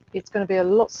 it's going to be a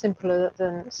lot simpler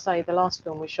than, say, the last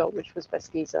film we shot, which was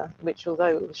Pesquisa, which,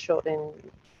 although it was shot in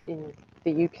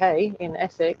the UK, in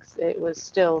Essex, it was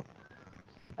still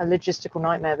a logistical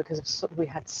nightmare because we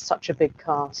had such a big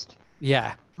cast.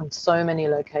 Yeah. And so many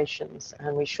locations,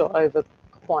 and we shot over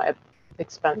quite a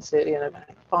expansive, about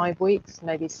 5 weeks,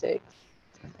 maybe 6.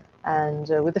 And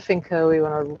with the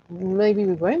Finca, maybe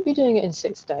we won't be doing it in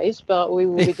 6 days, but we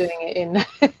will be doing it in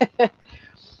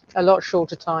a lot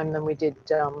shorter time than we did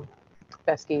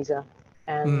Pesquisa,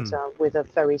 and with a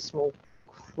very small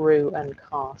crew and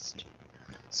cast.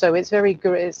 So it's very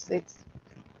good. It's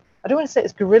I don't want to say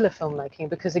it's guerrilla filmmaking,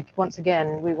 because once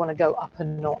again we want to go up a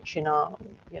notch in our,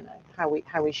 how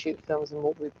we shoot films and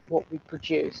what we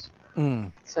produce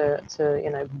to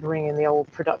bring in the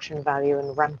old production value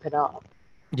and ramp it up.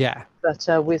 Yeah. But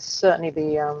we'll certainly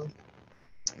be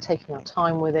taking our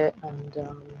time with it, and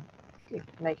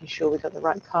making sure we've got the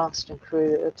right cast and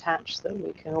crew attached, so that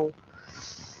we can all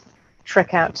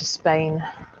trek out to Spain,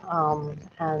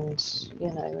 and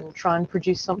try and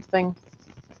produce something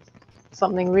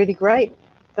really great.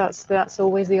 That's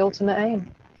always the ultimate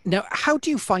aim. Now, how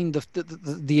do you find the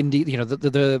indie,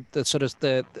 the sort of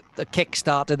the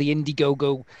Kickstarter, the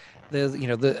Indiegogo,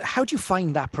 how do you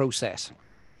find that process?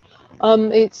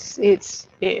 It's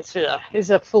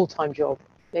a full-time job.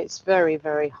 It's very,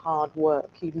 very hard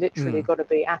work. You literally got to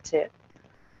be at it.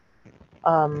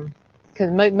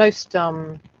 Because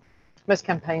most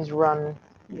campaigns run,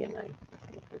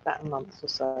 about a month or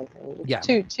so. Yeah.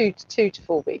 2 to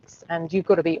 4 weeks, and you've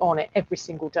got to be on it every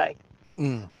single day.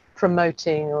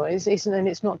 Promoting, and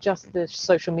it's not just the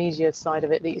social media side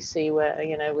of it that you see, where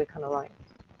we're kind of like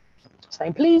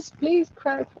saying, please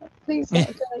crowd, please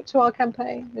donate to our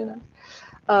campaign.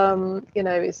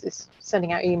 It's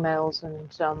sending out emails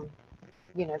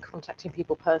and contacting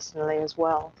people personally as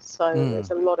well. So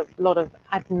there's a lot of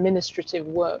administrative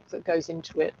work that goes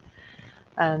into it,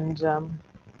 and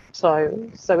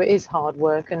so it is hard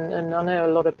work, and I know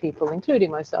a lot of people, including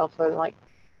myself, are like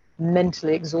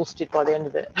mentally exhausted by the end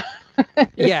of it.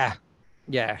 Yeah.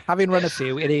 Having run a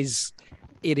few, it's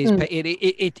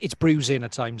bruising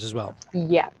at times as well.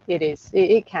 Yeah, it is.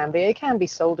 It can be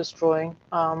soul destroying.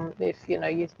 If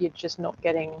you're just not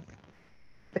getting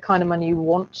the kind of money you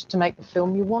want to make the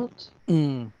film you want.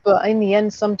 But in the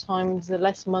end, sometimes the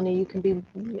less money you can be,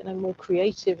 more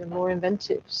creative and more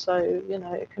inventive. So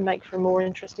it can make for a more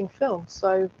interesting film.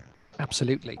 So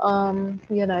absolutely.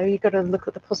 You've got to look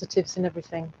at the positives in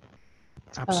everything.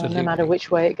 Absolutely. No matter which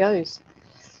way it goes.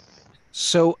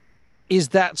 So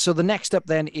the next up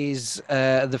then is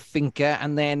the Finca,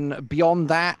 and then beyond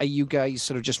that, are you guys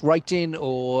sort of just writing,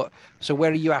 or so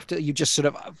where are you after? Are you just sort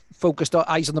of focused on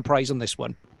eyes on the prize on this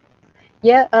one?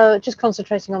 Yeah, just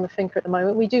concentrating on the Finca at the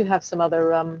moment. We do have some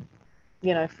other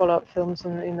follow-up films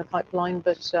in the pipeline,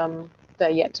 but they're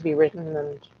yet to be written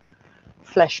and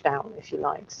fleshed out, if you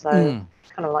like. So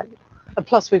kind of like,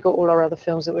 plus we've got all our other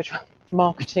films that we're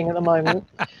marketing at the moment.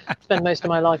 Spend most of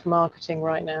my life marketing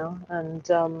right now, and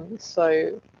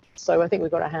so I think we've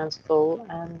got our hands full.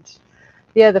 And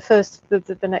yeah,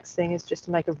 the next thing is just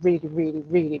to make a really, really,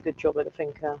 really good job of the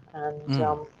Finca,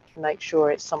 and make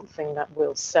sure it's something that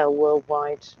will sell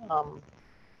worldwide.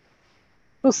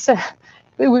 Will sell.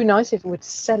 It would be nice if it would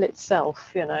sell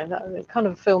itself, that kind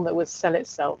of film that would sell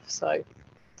itself. So,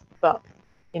 but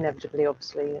inevitably,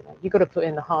 obviously, you've got to put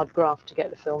in the hard graft to get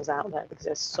the films out there, because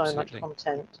there's so much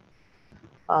content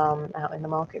out in the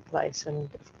marketplace. And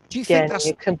do you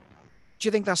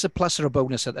think that's a plus or a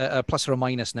bonus, a plus or a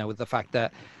minus now, with the fact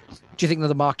that, do you think that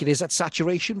the market is at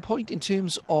saturation point in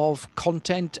terms of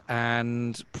content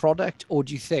and product, or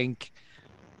do you think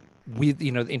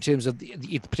in terms of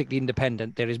the particularly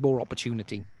independent, there is more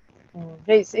opportunity?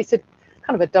 It's a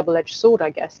kind of a double-edged sword, I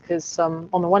guess, because on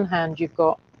the one hand, you've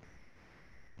got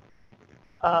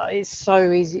it's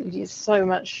so easy. It's so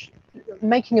much.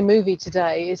 Making a movie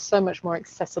today is so much more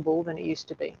accessible than it used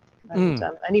to be, and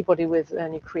anybody with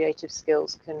any creative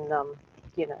skills can,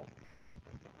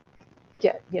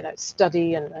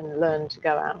 study and learn to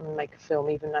go out and make a film.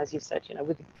 Even, as you said,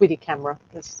 with your camera,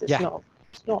 it's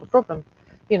not a problem.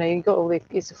 You got all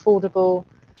it's affordable.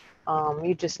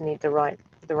 You just need the right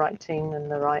team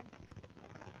and the right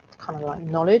kind of like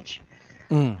knowledge.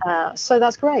 So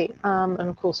that's great. And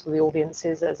of course, for the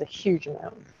audiences, there's a huge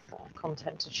amount of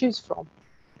content to choose from.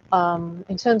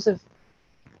 In terms of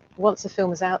once a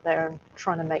film is out there and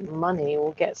trying to make money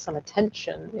or get some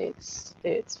attention, it's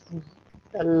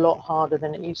a lot harder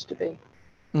than it used to be,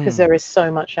 because there is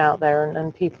so much out there,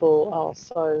 and people are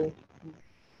so,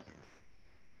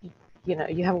 you know,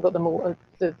 you haven't got the more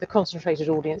the concentrated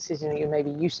audiences, you know, you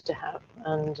maybe used to have.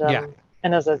 And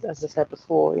and as I said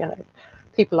before, you know,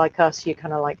 people like us, you're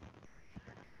kind of like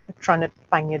trying to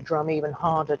bang your drum even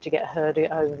harder to get heard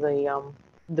over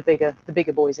the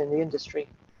bigger boys in the industry.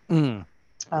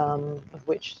 Of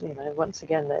which, you know, once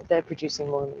again, they're producing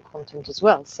more and more content as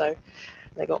well, so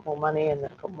they got more money and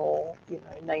they've got more, you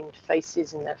know, named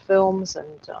faces in their films, and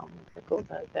they've got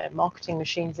their marketing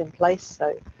machines in place. So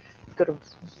you've got to,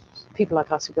 people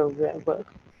like us have got to work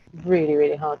really,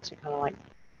 really hard to kind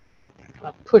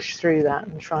of push through that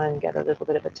and try and get a little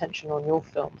bit of attention on your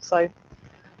film. So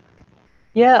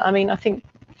yeah, I mean, I think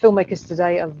filmmakers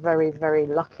today are very, very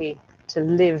lucky to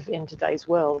live in today's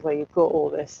world where you've got all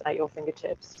this at your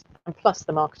fingertips, and plus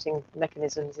the marketing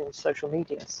mechanisms in social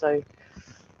media. So,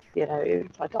 you know,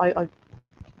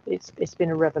 it's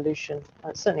been a revolution.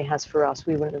 It certainly has for us.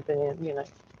 We wouldn't have been, you know,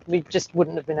 we just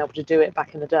wouldn't have been able to do it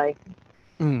back in the day.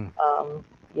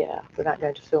 Yeah, without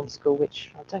going to film school,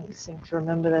 which I don't seem to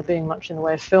remember there being much in the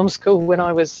way of film school when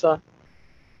I was a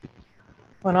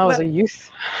youth.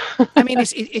 I mean,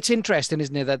 it's interesting,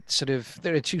 isn't it, that sort of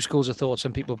there are two schools of thought.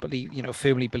 Some people believe, you know,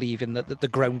 firmly believe in the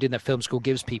grounding that film school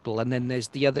gives people, and then there's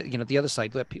the other, you know, the other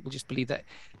side where people just believe that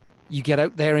you get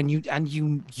out there and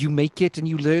you make it and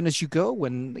you learn as you go,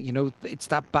 and you know, it's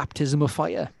that baptism of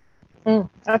fire.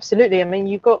 Absolutely. I mean,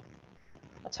 I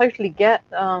totally get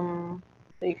that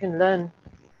you can learn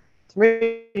some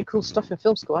really cool stuff in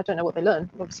film school. I don't know what they learn.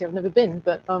 Obviously, I've never been,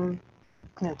 but you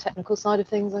know, technical side of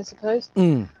things, I suppose.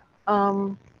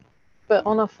 But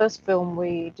on our first film,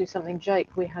 we do something, Jake.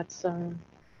 We had some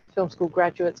film school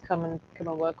graduates come and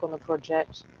work on the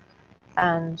project,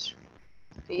 and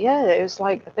yeah, it was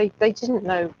like they didn't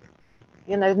know,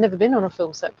 you know, they'd never been on a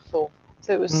film set before,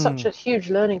 so it was such a huge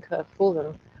learning curve for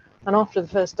them. And after the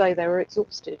first day, they were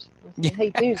exhausted. Said, hey,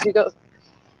 dudes, you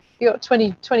got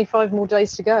 20, 25 more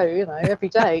days to go. You know, every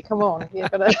day. Come on, you're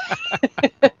gonna.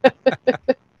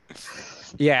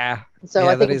 Yeah. So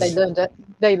yeah, I think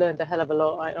they learned a hell of a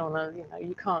lot. I don't know, you know,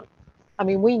 you can't. I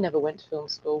mean, we never went to film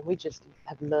school. We just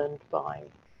have learned by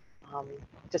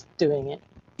just doing it.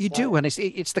 You do, and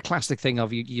it's the classic thing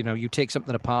of you know, you take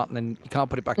something apart and then you can't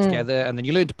put it back together, and then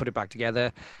you learn to put it back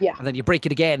together, and then you break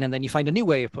it again, and then you find a new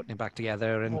way of putting it back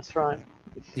together. And that's right.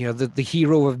 You know, the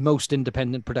hero of most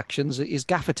independent productions is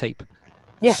gaffer tape.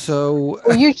 Yes. So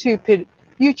or YouTube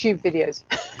videos.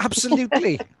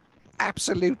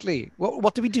 Absolutely.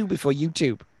 What do we do before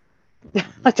YouTube?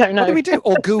 I don't know. What do we do?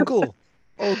 Or Google?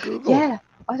 Yeah,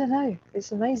 I don't know.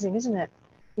 It's amazing, isn't it?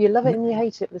 You love it and you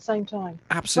hate it at the same time.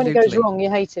 Absolutely. When it goes wrong, you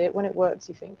hate it. When it works,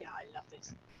 you think, yeah, I love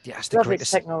this. Yeah, it's the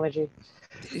greatest technology.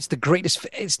 It's the greatest.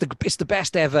 It's the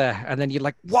best ever. And then you're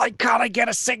like, why can't I get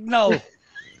a signal?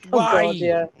 Why? Oh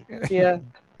God, yeah.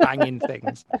 Banging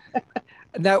things.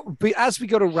 Now, as we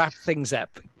got to wrap things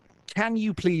up, can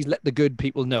you please let the good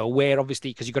people know where, obviously,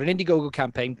 because you've got an Indiegogo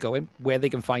campaign going, where they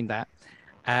can find that,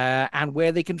 and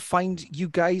where they can find you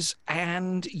guys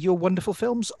and your wonderful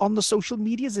films on the social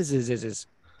medias?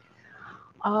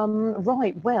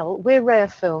 Right. Well, we're Rare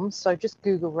Films, so just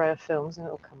Google Rare Films and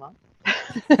it'll come up.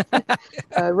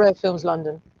 Rare Films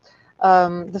London.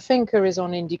 The Thinker is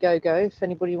on Indiegogo if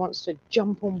anybody wants to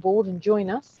jump on board and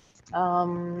join us.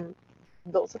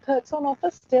 Lots of perks on offer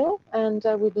still, and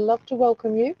we'd love to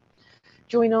welcome you.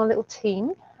 Join our little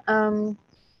team. Our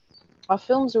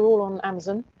films are all on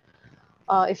Amazon.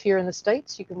 If you're in the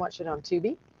States, you can watch it on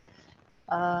Tubi.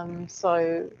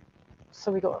 So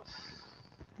we got,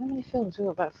 how many films? We've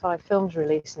got about 5 films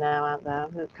released now out there.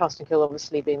 The Cast and Kill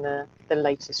obviously being the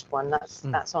latest one.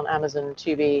 That's on Amazon,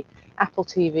 Tubi, Apple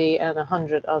TV, and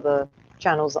 100 other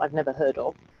channels that I've never heard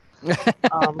of.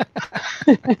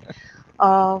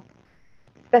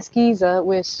 Best Geezer,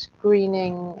 we're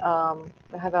screening.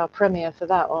 We have our premiere for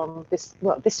that on this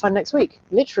time next week,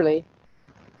 literally.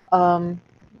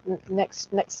 Next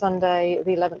Sunday,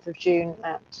 the 11th of June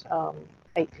at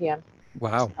 8 p.m.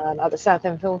 Wow. At the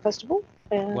Southend Film Festival.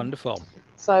 Wonderful.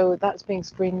 So that's being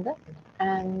screened there,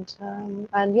 and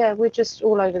yeah, we're just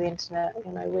all over the internet.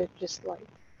 You know, we're just like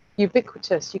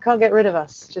ubiquitous. You can't get rid of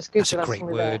us. Just Google us. That's a great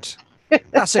word.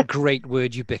 That's a great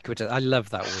word, ubiquitous. I love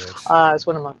that word. It's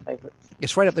one of my favourites.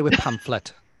 It's right up there with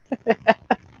pamphlet.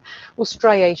 Well,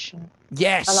 striation.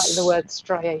 Yes. I like the word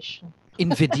striation.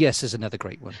 Invidious is another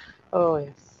great one. Oh,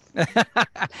 yes.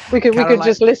 we could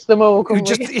just list them all,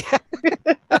 couldn't we?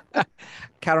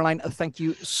 Caroline, thank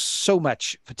you so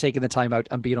much for taking the time out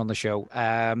and being on the show.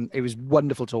 It was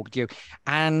wonderful talking to you.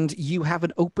 And you have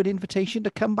an open invitation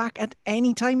to come back at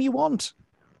any time you want.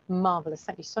 Marvellous.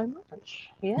 Thank you so much.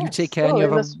 Yes. You take care. And you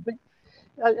have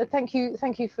thank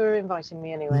you for inviting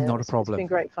me anyway. Not a problem. It's been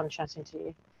great fun chatting to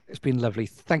you. It's been lovely.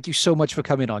 Thank you so much for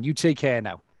coming on. You take care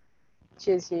now.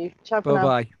 Cheers, you. Ciao for now.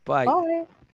 Bye-bye. Bye. Bye.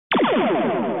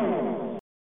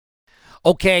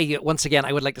 Okay, once again,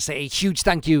 I would like to say a huge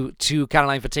thank you to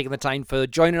Caroline for taking the time for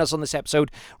joining us on this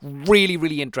episode. Really,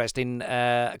 really interesting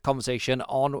conversation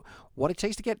on what it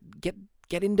takes to get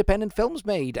independent films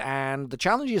made and the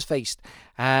challenges faced.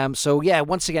 So yeah,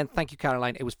 once again, thank you,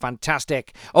 Caroline. It was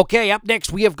fantastic. Okay, up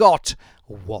next we have got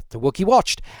What the Wookiee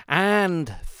Watched.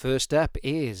 And first up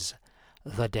is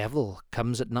The Devil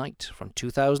Comes at Night from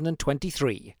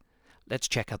 2023. Let's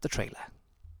check out the trailer.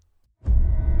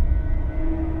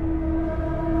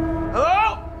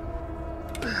 Hello?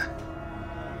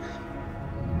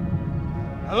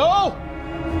 Hello?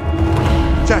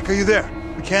 Jack, are you there?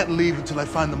 We can't leave until I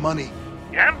find the money.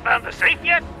 You haven't found the safe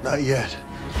yet? Not yet.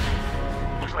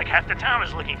 Looks like half the town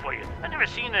is looking for you. I've never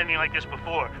seen anything like this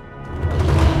before.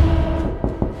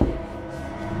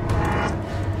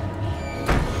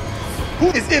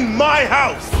 Who is in my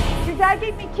house? Your dad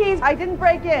gave me keys. I didn't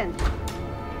break in.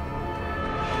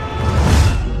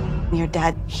 Your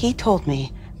dad, he told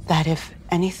me that if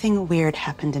anything weird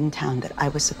happened in town, that I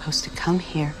was supposed to come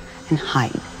here and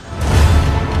hide.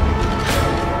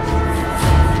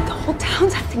 The whole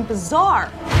town's acting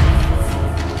bizarre.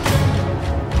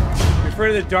 You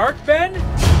afraid of the dark, Ben?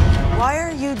 Why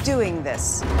are you doing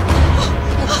this?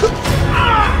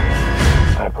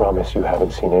 I promise you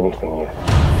haven't seen anything yet.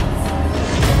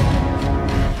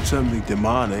 Something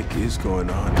demonic is going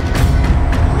on.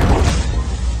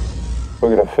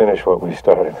 We're gonna finish what we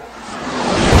started.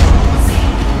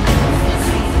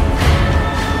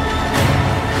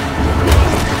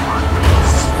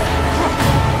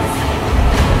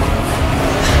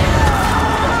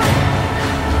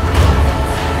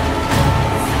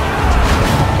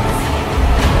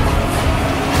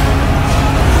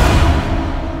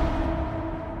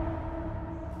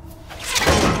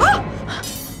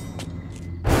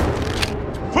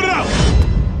 Put it out!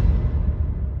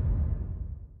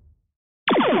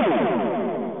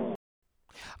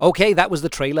 Okay, that was the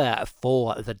trailer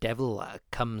for The Devil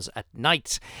Comes at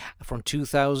Night from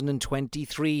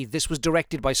 2023. This was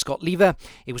directed by Scott Lever.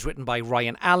 It was written by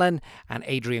Ryan Allen and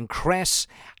Adrian Kress.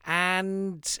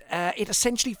 And it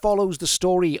essentially follows the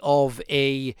story of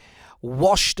a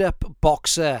washed-up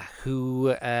boxer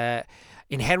who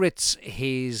inherits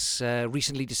his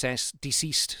recently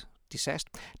deceased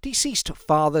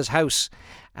father's house.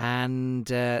 And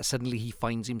suddenly he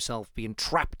finds himself being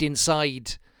trapped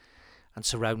inside and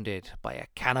surrounded by a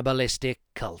cannibalistic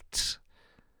cult.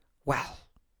 Well,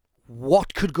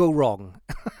 what could go wrong?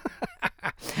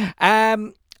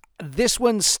 This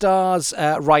one stars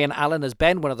Ryan Allen as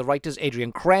Ben, one of the writers,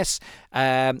 Adrian Kress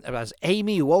as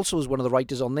Amy, who also is one of the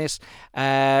writers on this,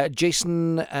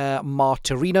 Jason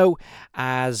Martirino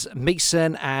as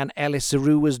Mason, and Ellis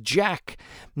Zaru as Jack.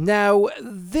 Now,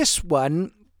 this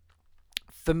one,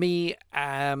 for me,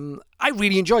 I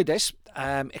really enjoyed this.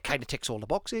 It kind of ticks all the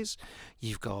boxes.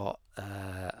 You've got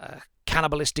a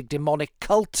cannibalistic demonic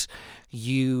cult.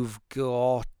 You've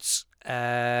got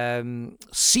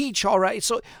siege horror.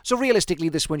 So realistically,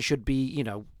 this one should be,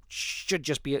 should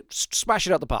just be smash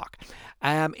it out the park.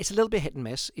 It's a little bit hit and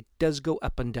miss. It does go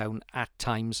up and down at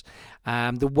times.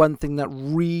 The one thing that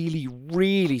really,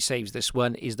 really saves this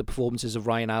one is the performances of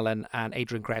Ryan Allen and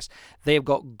Adrian Kress. They've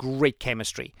got great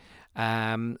chemistry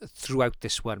throughout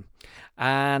this one,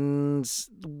 and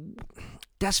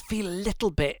does feel a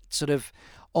little bit sort of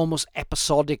almost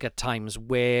episodic at times,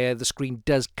 where the screen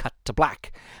does cut to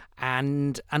black.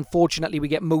 And unfortunately, we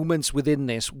get moments within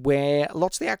this where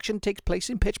lots of the action takes place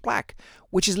in pitch black,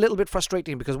 which is a little bit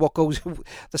frustrating because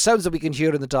the sounds that we can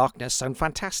hear in the darkness sound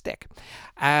fantastic.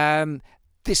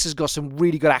 This has got some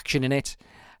really good action in it.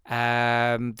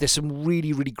 There's some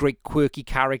really, really great quirky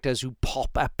characters who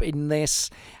pop up in this,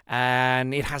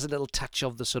 and it has a little touch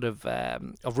of the sort of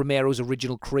Romero's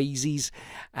original crazies.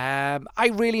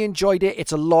 I really enjoyed it.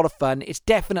 It's a lot of fun. It's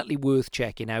definitely worth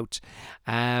checking out.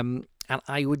 And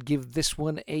I would give this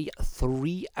one a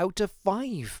 3 out of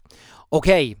 5.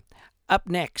 Okay, up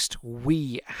next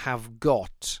we have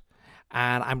got,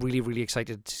 and I'm really, really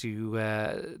excited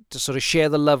to sort of share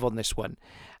the love on this one.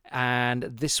 And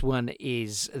this one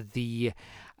is the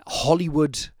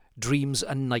Hollywood Dreams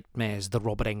and Nightmares, the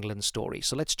Robert Englund story.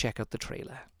 So let's check out the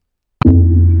trailer.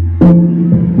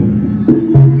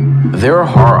 There are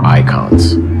horror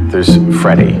icons. There's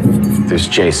Freddy, there's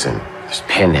Jason, There's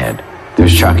Pinhead.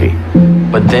 There's Chucky.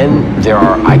 But then there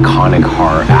are iconic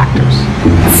horror actors.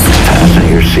 Fasten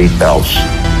your seatbelts.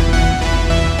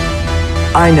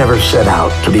 I never set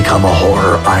out to become a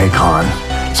horror icon.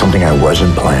 Something I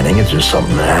wasn't planning, it's just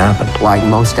something that happened. Like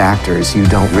most actors, you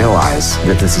don't realize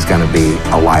that this is going to be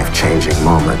a life-changing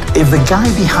moment. If the guy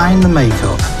behind the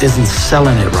makeup isn't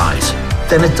selling it right,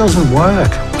 then it doesn't work.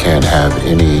 Can't have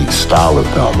any style of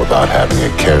film without having a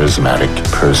charismatic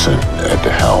person at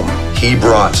the helm. He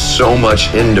brought so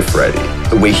much into Freddy,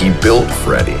 the way he built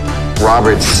Freddy.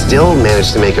 Robert still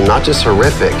managed to make him not just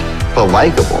horrific, but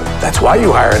likable. That's why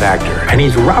you hire an actor. And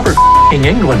he's Robert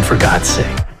England, for God's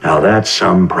sake. Now that's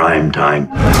some prime time.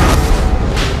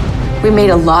 We made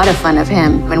a lot of fun of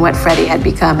him and what Freddy had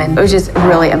become, and it was just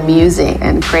really amusing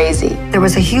and crazy. There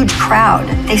was a huge crowd.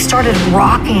 They started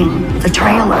rocking the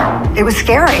trailer. It was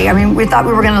scary. I mean, we thought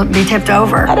we were going to be tipped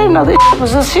over. I didn't know this was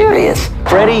so serious.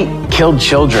 Freddy killed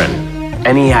children,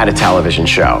 and he had a television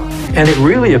show. And it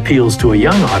really appeals to a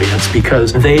young audience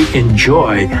because they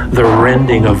enjoy the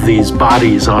rending of these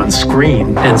bodies on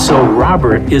screen. And so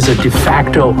Robert is a de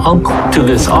facto uncle to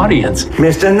this audience.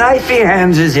 Mr. Knifey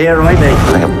Hands is here, I think.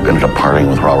 I think I've ended up partying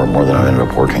with Robert more than I've ended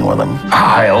up working with him.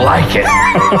 I like it.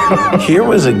 Here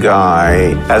was a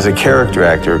guy, as a character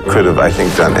actor, could have, I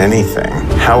think, done anything.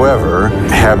 However,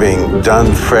 having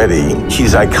done Freddy,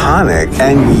 he's iconic,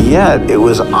 and yet it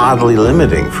was oddly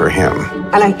limiting for him.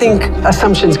 And I think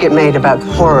assumptions get made about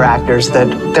horror actors that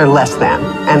they're less than,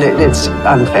 and it's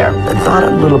unfair. I thought a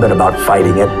little bit about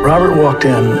fighting it. Robert walked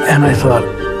in, and I thought,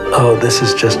 oh, this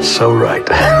is just so right.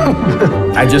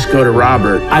 I just go to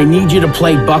Robert. I need you to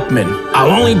play Buckman.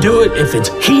 I'll only do it if it's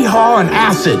hee-haw and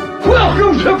acid.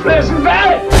 Welcome to Pleasant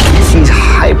Valley. He's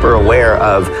hyper aware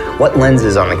of what lens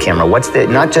is on the camera. What's the,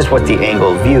 not just what the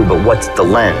angle of view, but what's the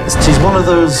lens. He's one of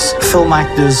those film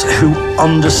actors who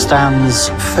understands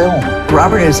film.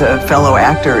 Robert as a fellow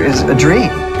actor is a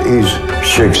dream. He's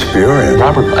Shakespearean.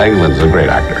 Robert Englund's a great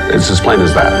actor. It's as plain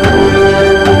as that.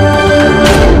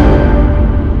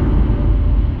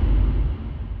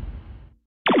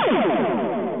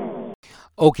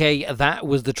 Okay, that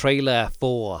was the trailer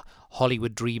for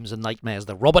Hollywood Dreams and Nightmares,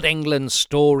 the Robert Englund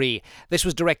story. This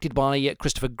was directed by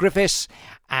Christopher Griffiths,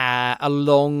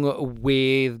 along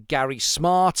with Gary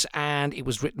Smart, and it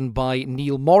was written by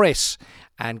Neil Morris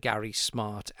and Gary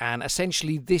Smart. And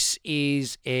essentially, this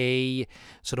is a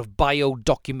sort of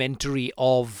bio-documentary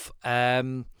of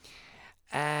the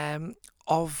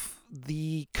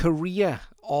career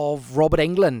of Robert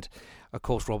Englund. Of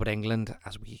course, Robert Englund,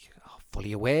 as we are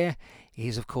fully aware,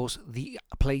 is, of course,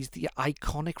 plays the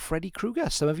iconic Freddy Krueger.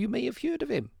 Some of you may have heard of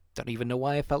him. Don't even know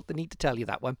why I felt the need to tell you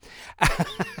that one.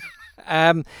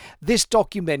 This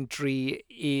documentary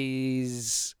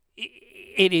is...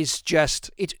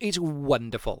 It's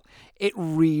wonderful. It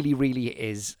really, really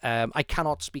is. I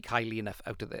cannot speak highly enough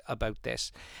about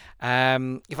this.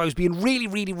 If I was being really,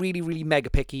 really, really, really mega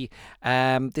picky,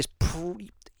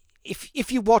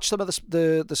 if you watch some of the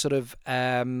sort of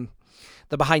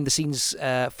the behind the scenes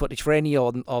footage for any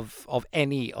of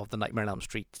any of the Nightmare on Elm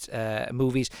Street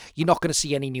movies, you're not going to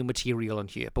see any new material on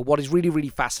here. But what is really, really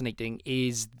fascinating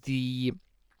is you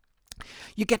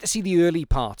get to see the early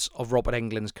parts of Robert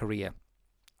Englund's career.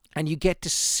 And you get to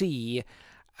see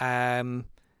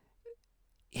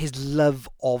his love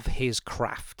of his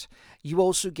craft. You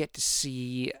also get to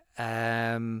see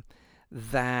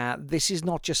that this is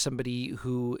not just somebody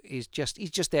who is he's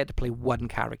just there to play one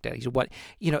character.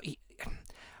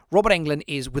 Robert Englund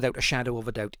is, without a shadow of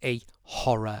a doubt, a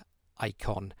horror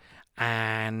icon.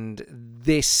 And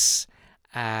this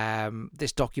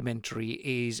documentary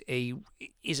is a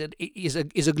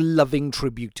loving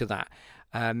tribute to that.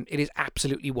 It is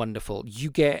absolutely wonderful. You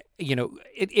get,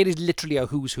 it is literally a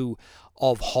who's who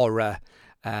of horror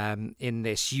in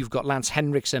this. You've got Lance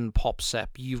Henriksen pops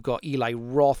up. You've got Eli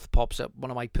Roth pops up, one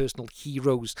of my personal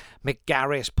heroes. Mick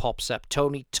Garris pops up.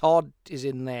 Tony Todd is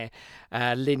in there.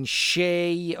 Lynn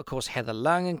Shay, of course, Heather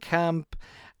Langenkamp,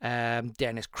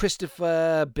 Dennis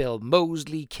Christopher, Bill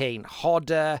Moseley, Kane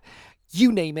Hodder.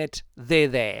 You name it, they're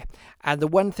there. And the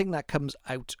one thing that comes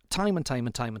out time and time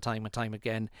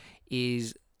again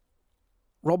is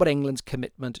Robert Englund's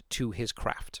commitment to his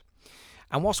craft.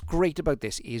 And what's great about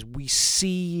this is we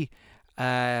see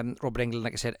Robert Englund,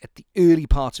 like I said, at the early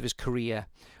parts of his career,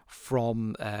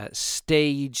 from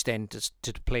stage, then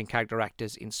to playing character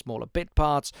actors in smaller bit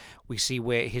parts. We see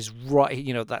where his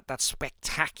that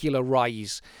spectacular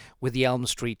rise with the Elm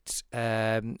Street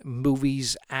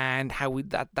movies, and how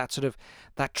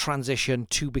that transition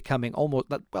to becoming almost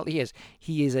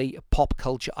he is a pop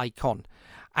culture icon.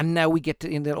 And now we get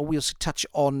to we'll touch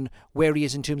on where he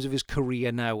is in terms of his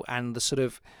career now, and the sort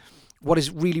of what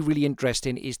is really, really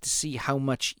interesting is to see how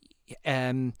much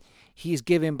he is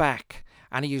giving back,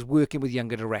 and he is working with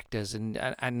younger directors, and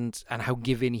how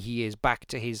giving he is back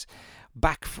to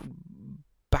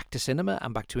cinema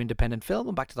and back to independent film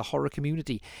and back to the horror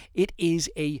community. It is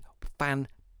a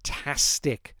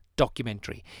fantastic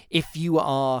documentary. If you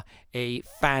are a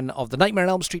fan of the Nightmare on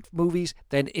Elm Street movies,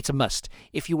 then it's a must.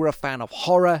 If you were a fan of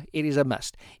horror, it is a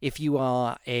must. If you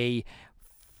are a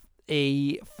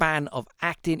fan of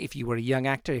acting, if you were a young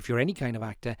actor, if you're any kind of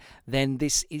actor, then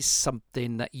this is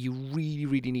something that you really,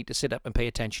 really need to sit up and pay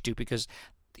attention to, because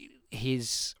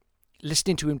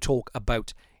listening to him talk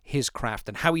about his craft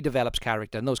and how he develops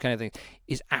character and those kind of things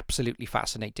is absolutely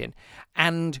fascinating.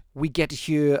 And we get to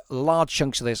hear large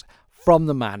chunks of this from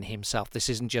the man himself. This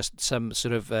isn't just some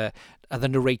sort of the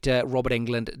narrator, Robert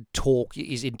Englund, talk.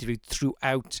 He's interviewed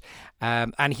throughout,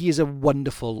 and he is a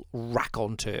wonderful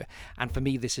raconteur. And for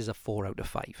me, this is a 4 out of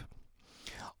 5.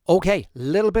 Okay,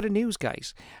 little bit of news,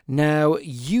 guys. Now,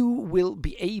 you will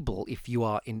be able, if you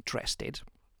are interested,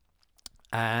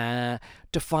 to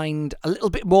find a little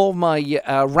bit more of my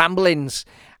ramblings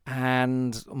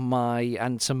and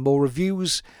some more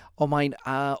reviews of mine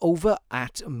over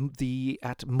at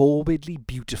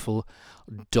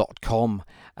morbidlybeautiful.com.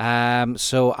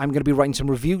 So I'm going to be writing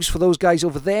some reviews for those guys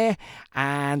over there,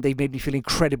 and they've made me feel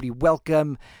incredibly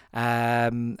welcome,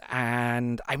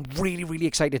 and I'm really, really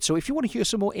excited. So if you want to hear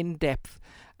some more in-depth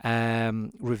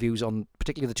reviews on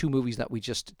particularly the 2 movies that we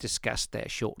just discussed there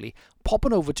shortly, pop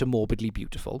on over to Morbidly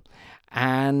Beautiful,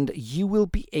 and you will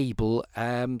be able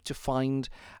to find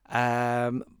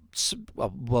my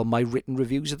written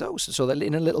reviews of those, so they're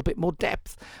in a little bit more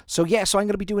depth. So I'm going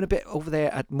to be doing a bit over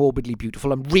there at Morbidly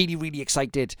Beautiful. I'm really, really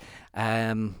excited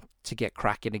to get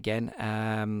cracking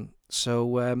again.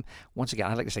 So once again,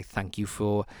 I'd like to say thank you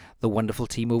for the wonderful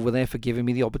team over there for giving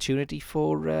me the opportunity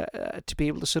to be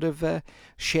able to sort of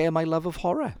share my love of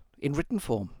horror in written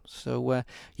form. So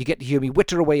you get to hear me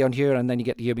witter away on here, and then you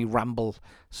get to hear me ramble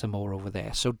some more over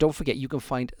there. So don't forget, you can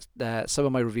find some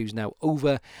of my reviews now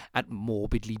over at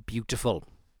Morbidly Beautiful.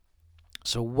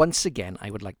 So once again, I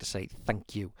would like to say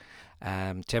thank you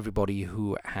to everybody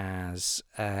who has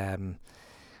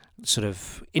sort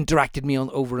of interacted me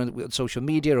over on social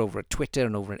media, over at Twitter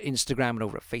and over at Instagram and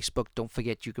over at Facebook. Don't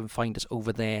forget, you can find us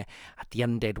over there at The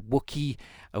Undead Wookiee,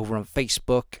 over on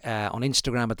Facebook, on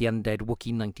Instagram at The Undead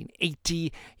Wookiee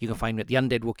 1980. You can find me at The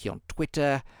Undead Wookiee on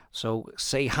Twitter. So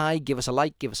say hi, give us a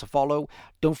like, give us a follow.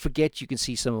 Don't forget, you can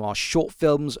see some of our short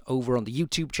films over on the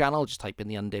YouTube channel. Just type in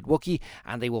The Undead Wookiee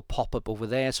and they will pop up over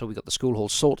there. So we've got the School Hall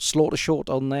Slaughter short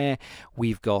on there.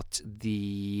 We've got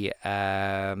the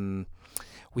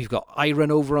we've got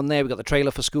Iron over on there. We've got the trailer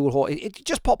for School Hall.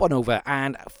 Just pop on over,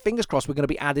 and fingers crossed we're going to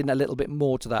be adding a little bit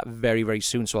more to that very, very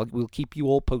soon. So we'll keep you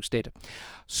all posted.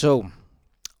 So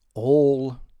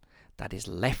all that is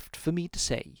left for me to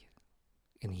say,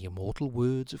 in the immortal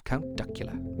words of Count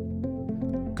Duckula,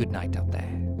 good night out there,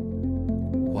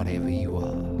 whatever you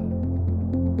are.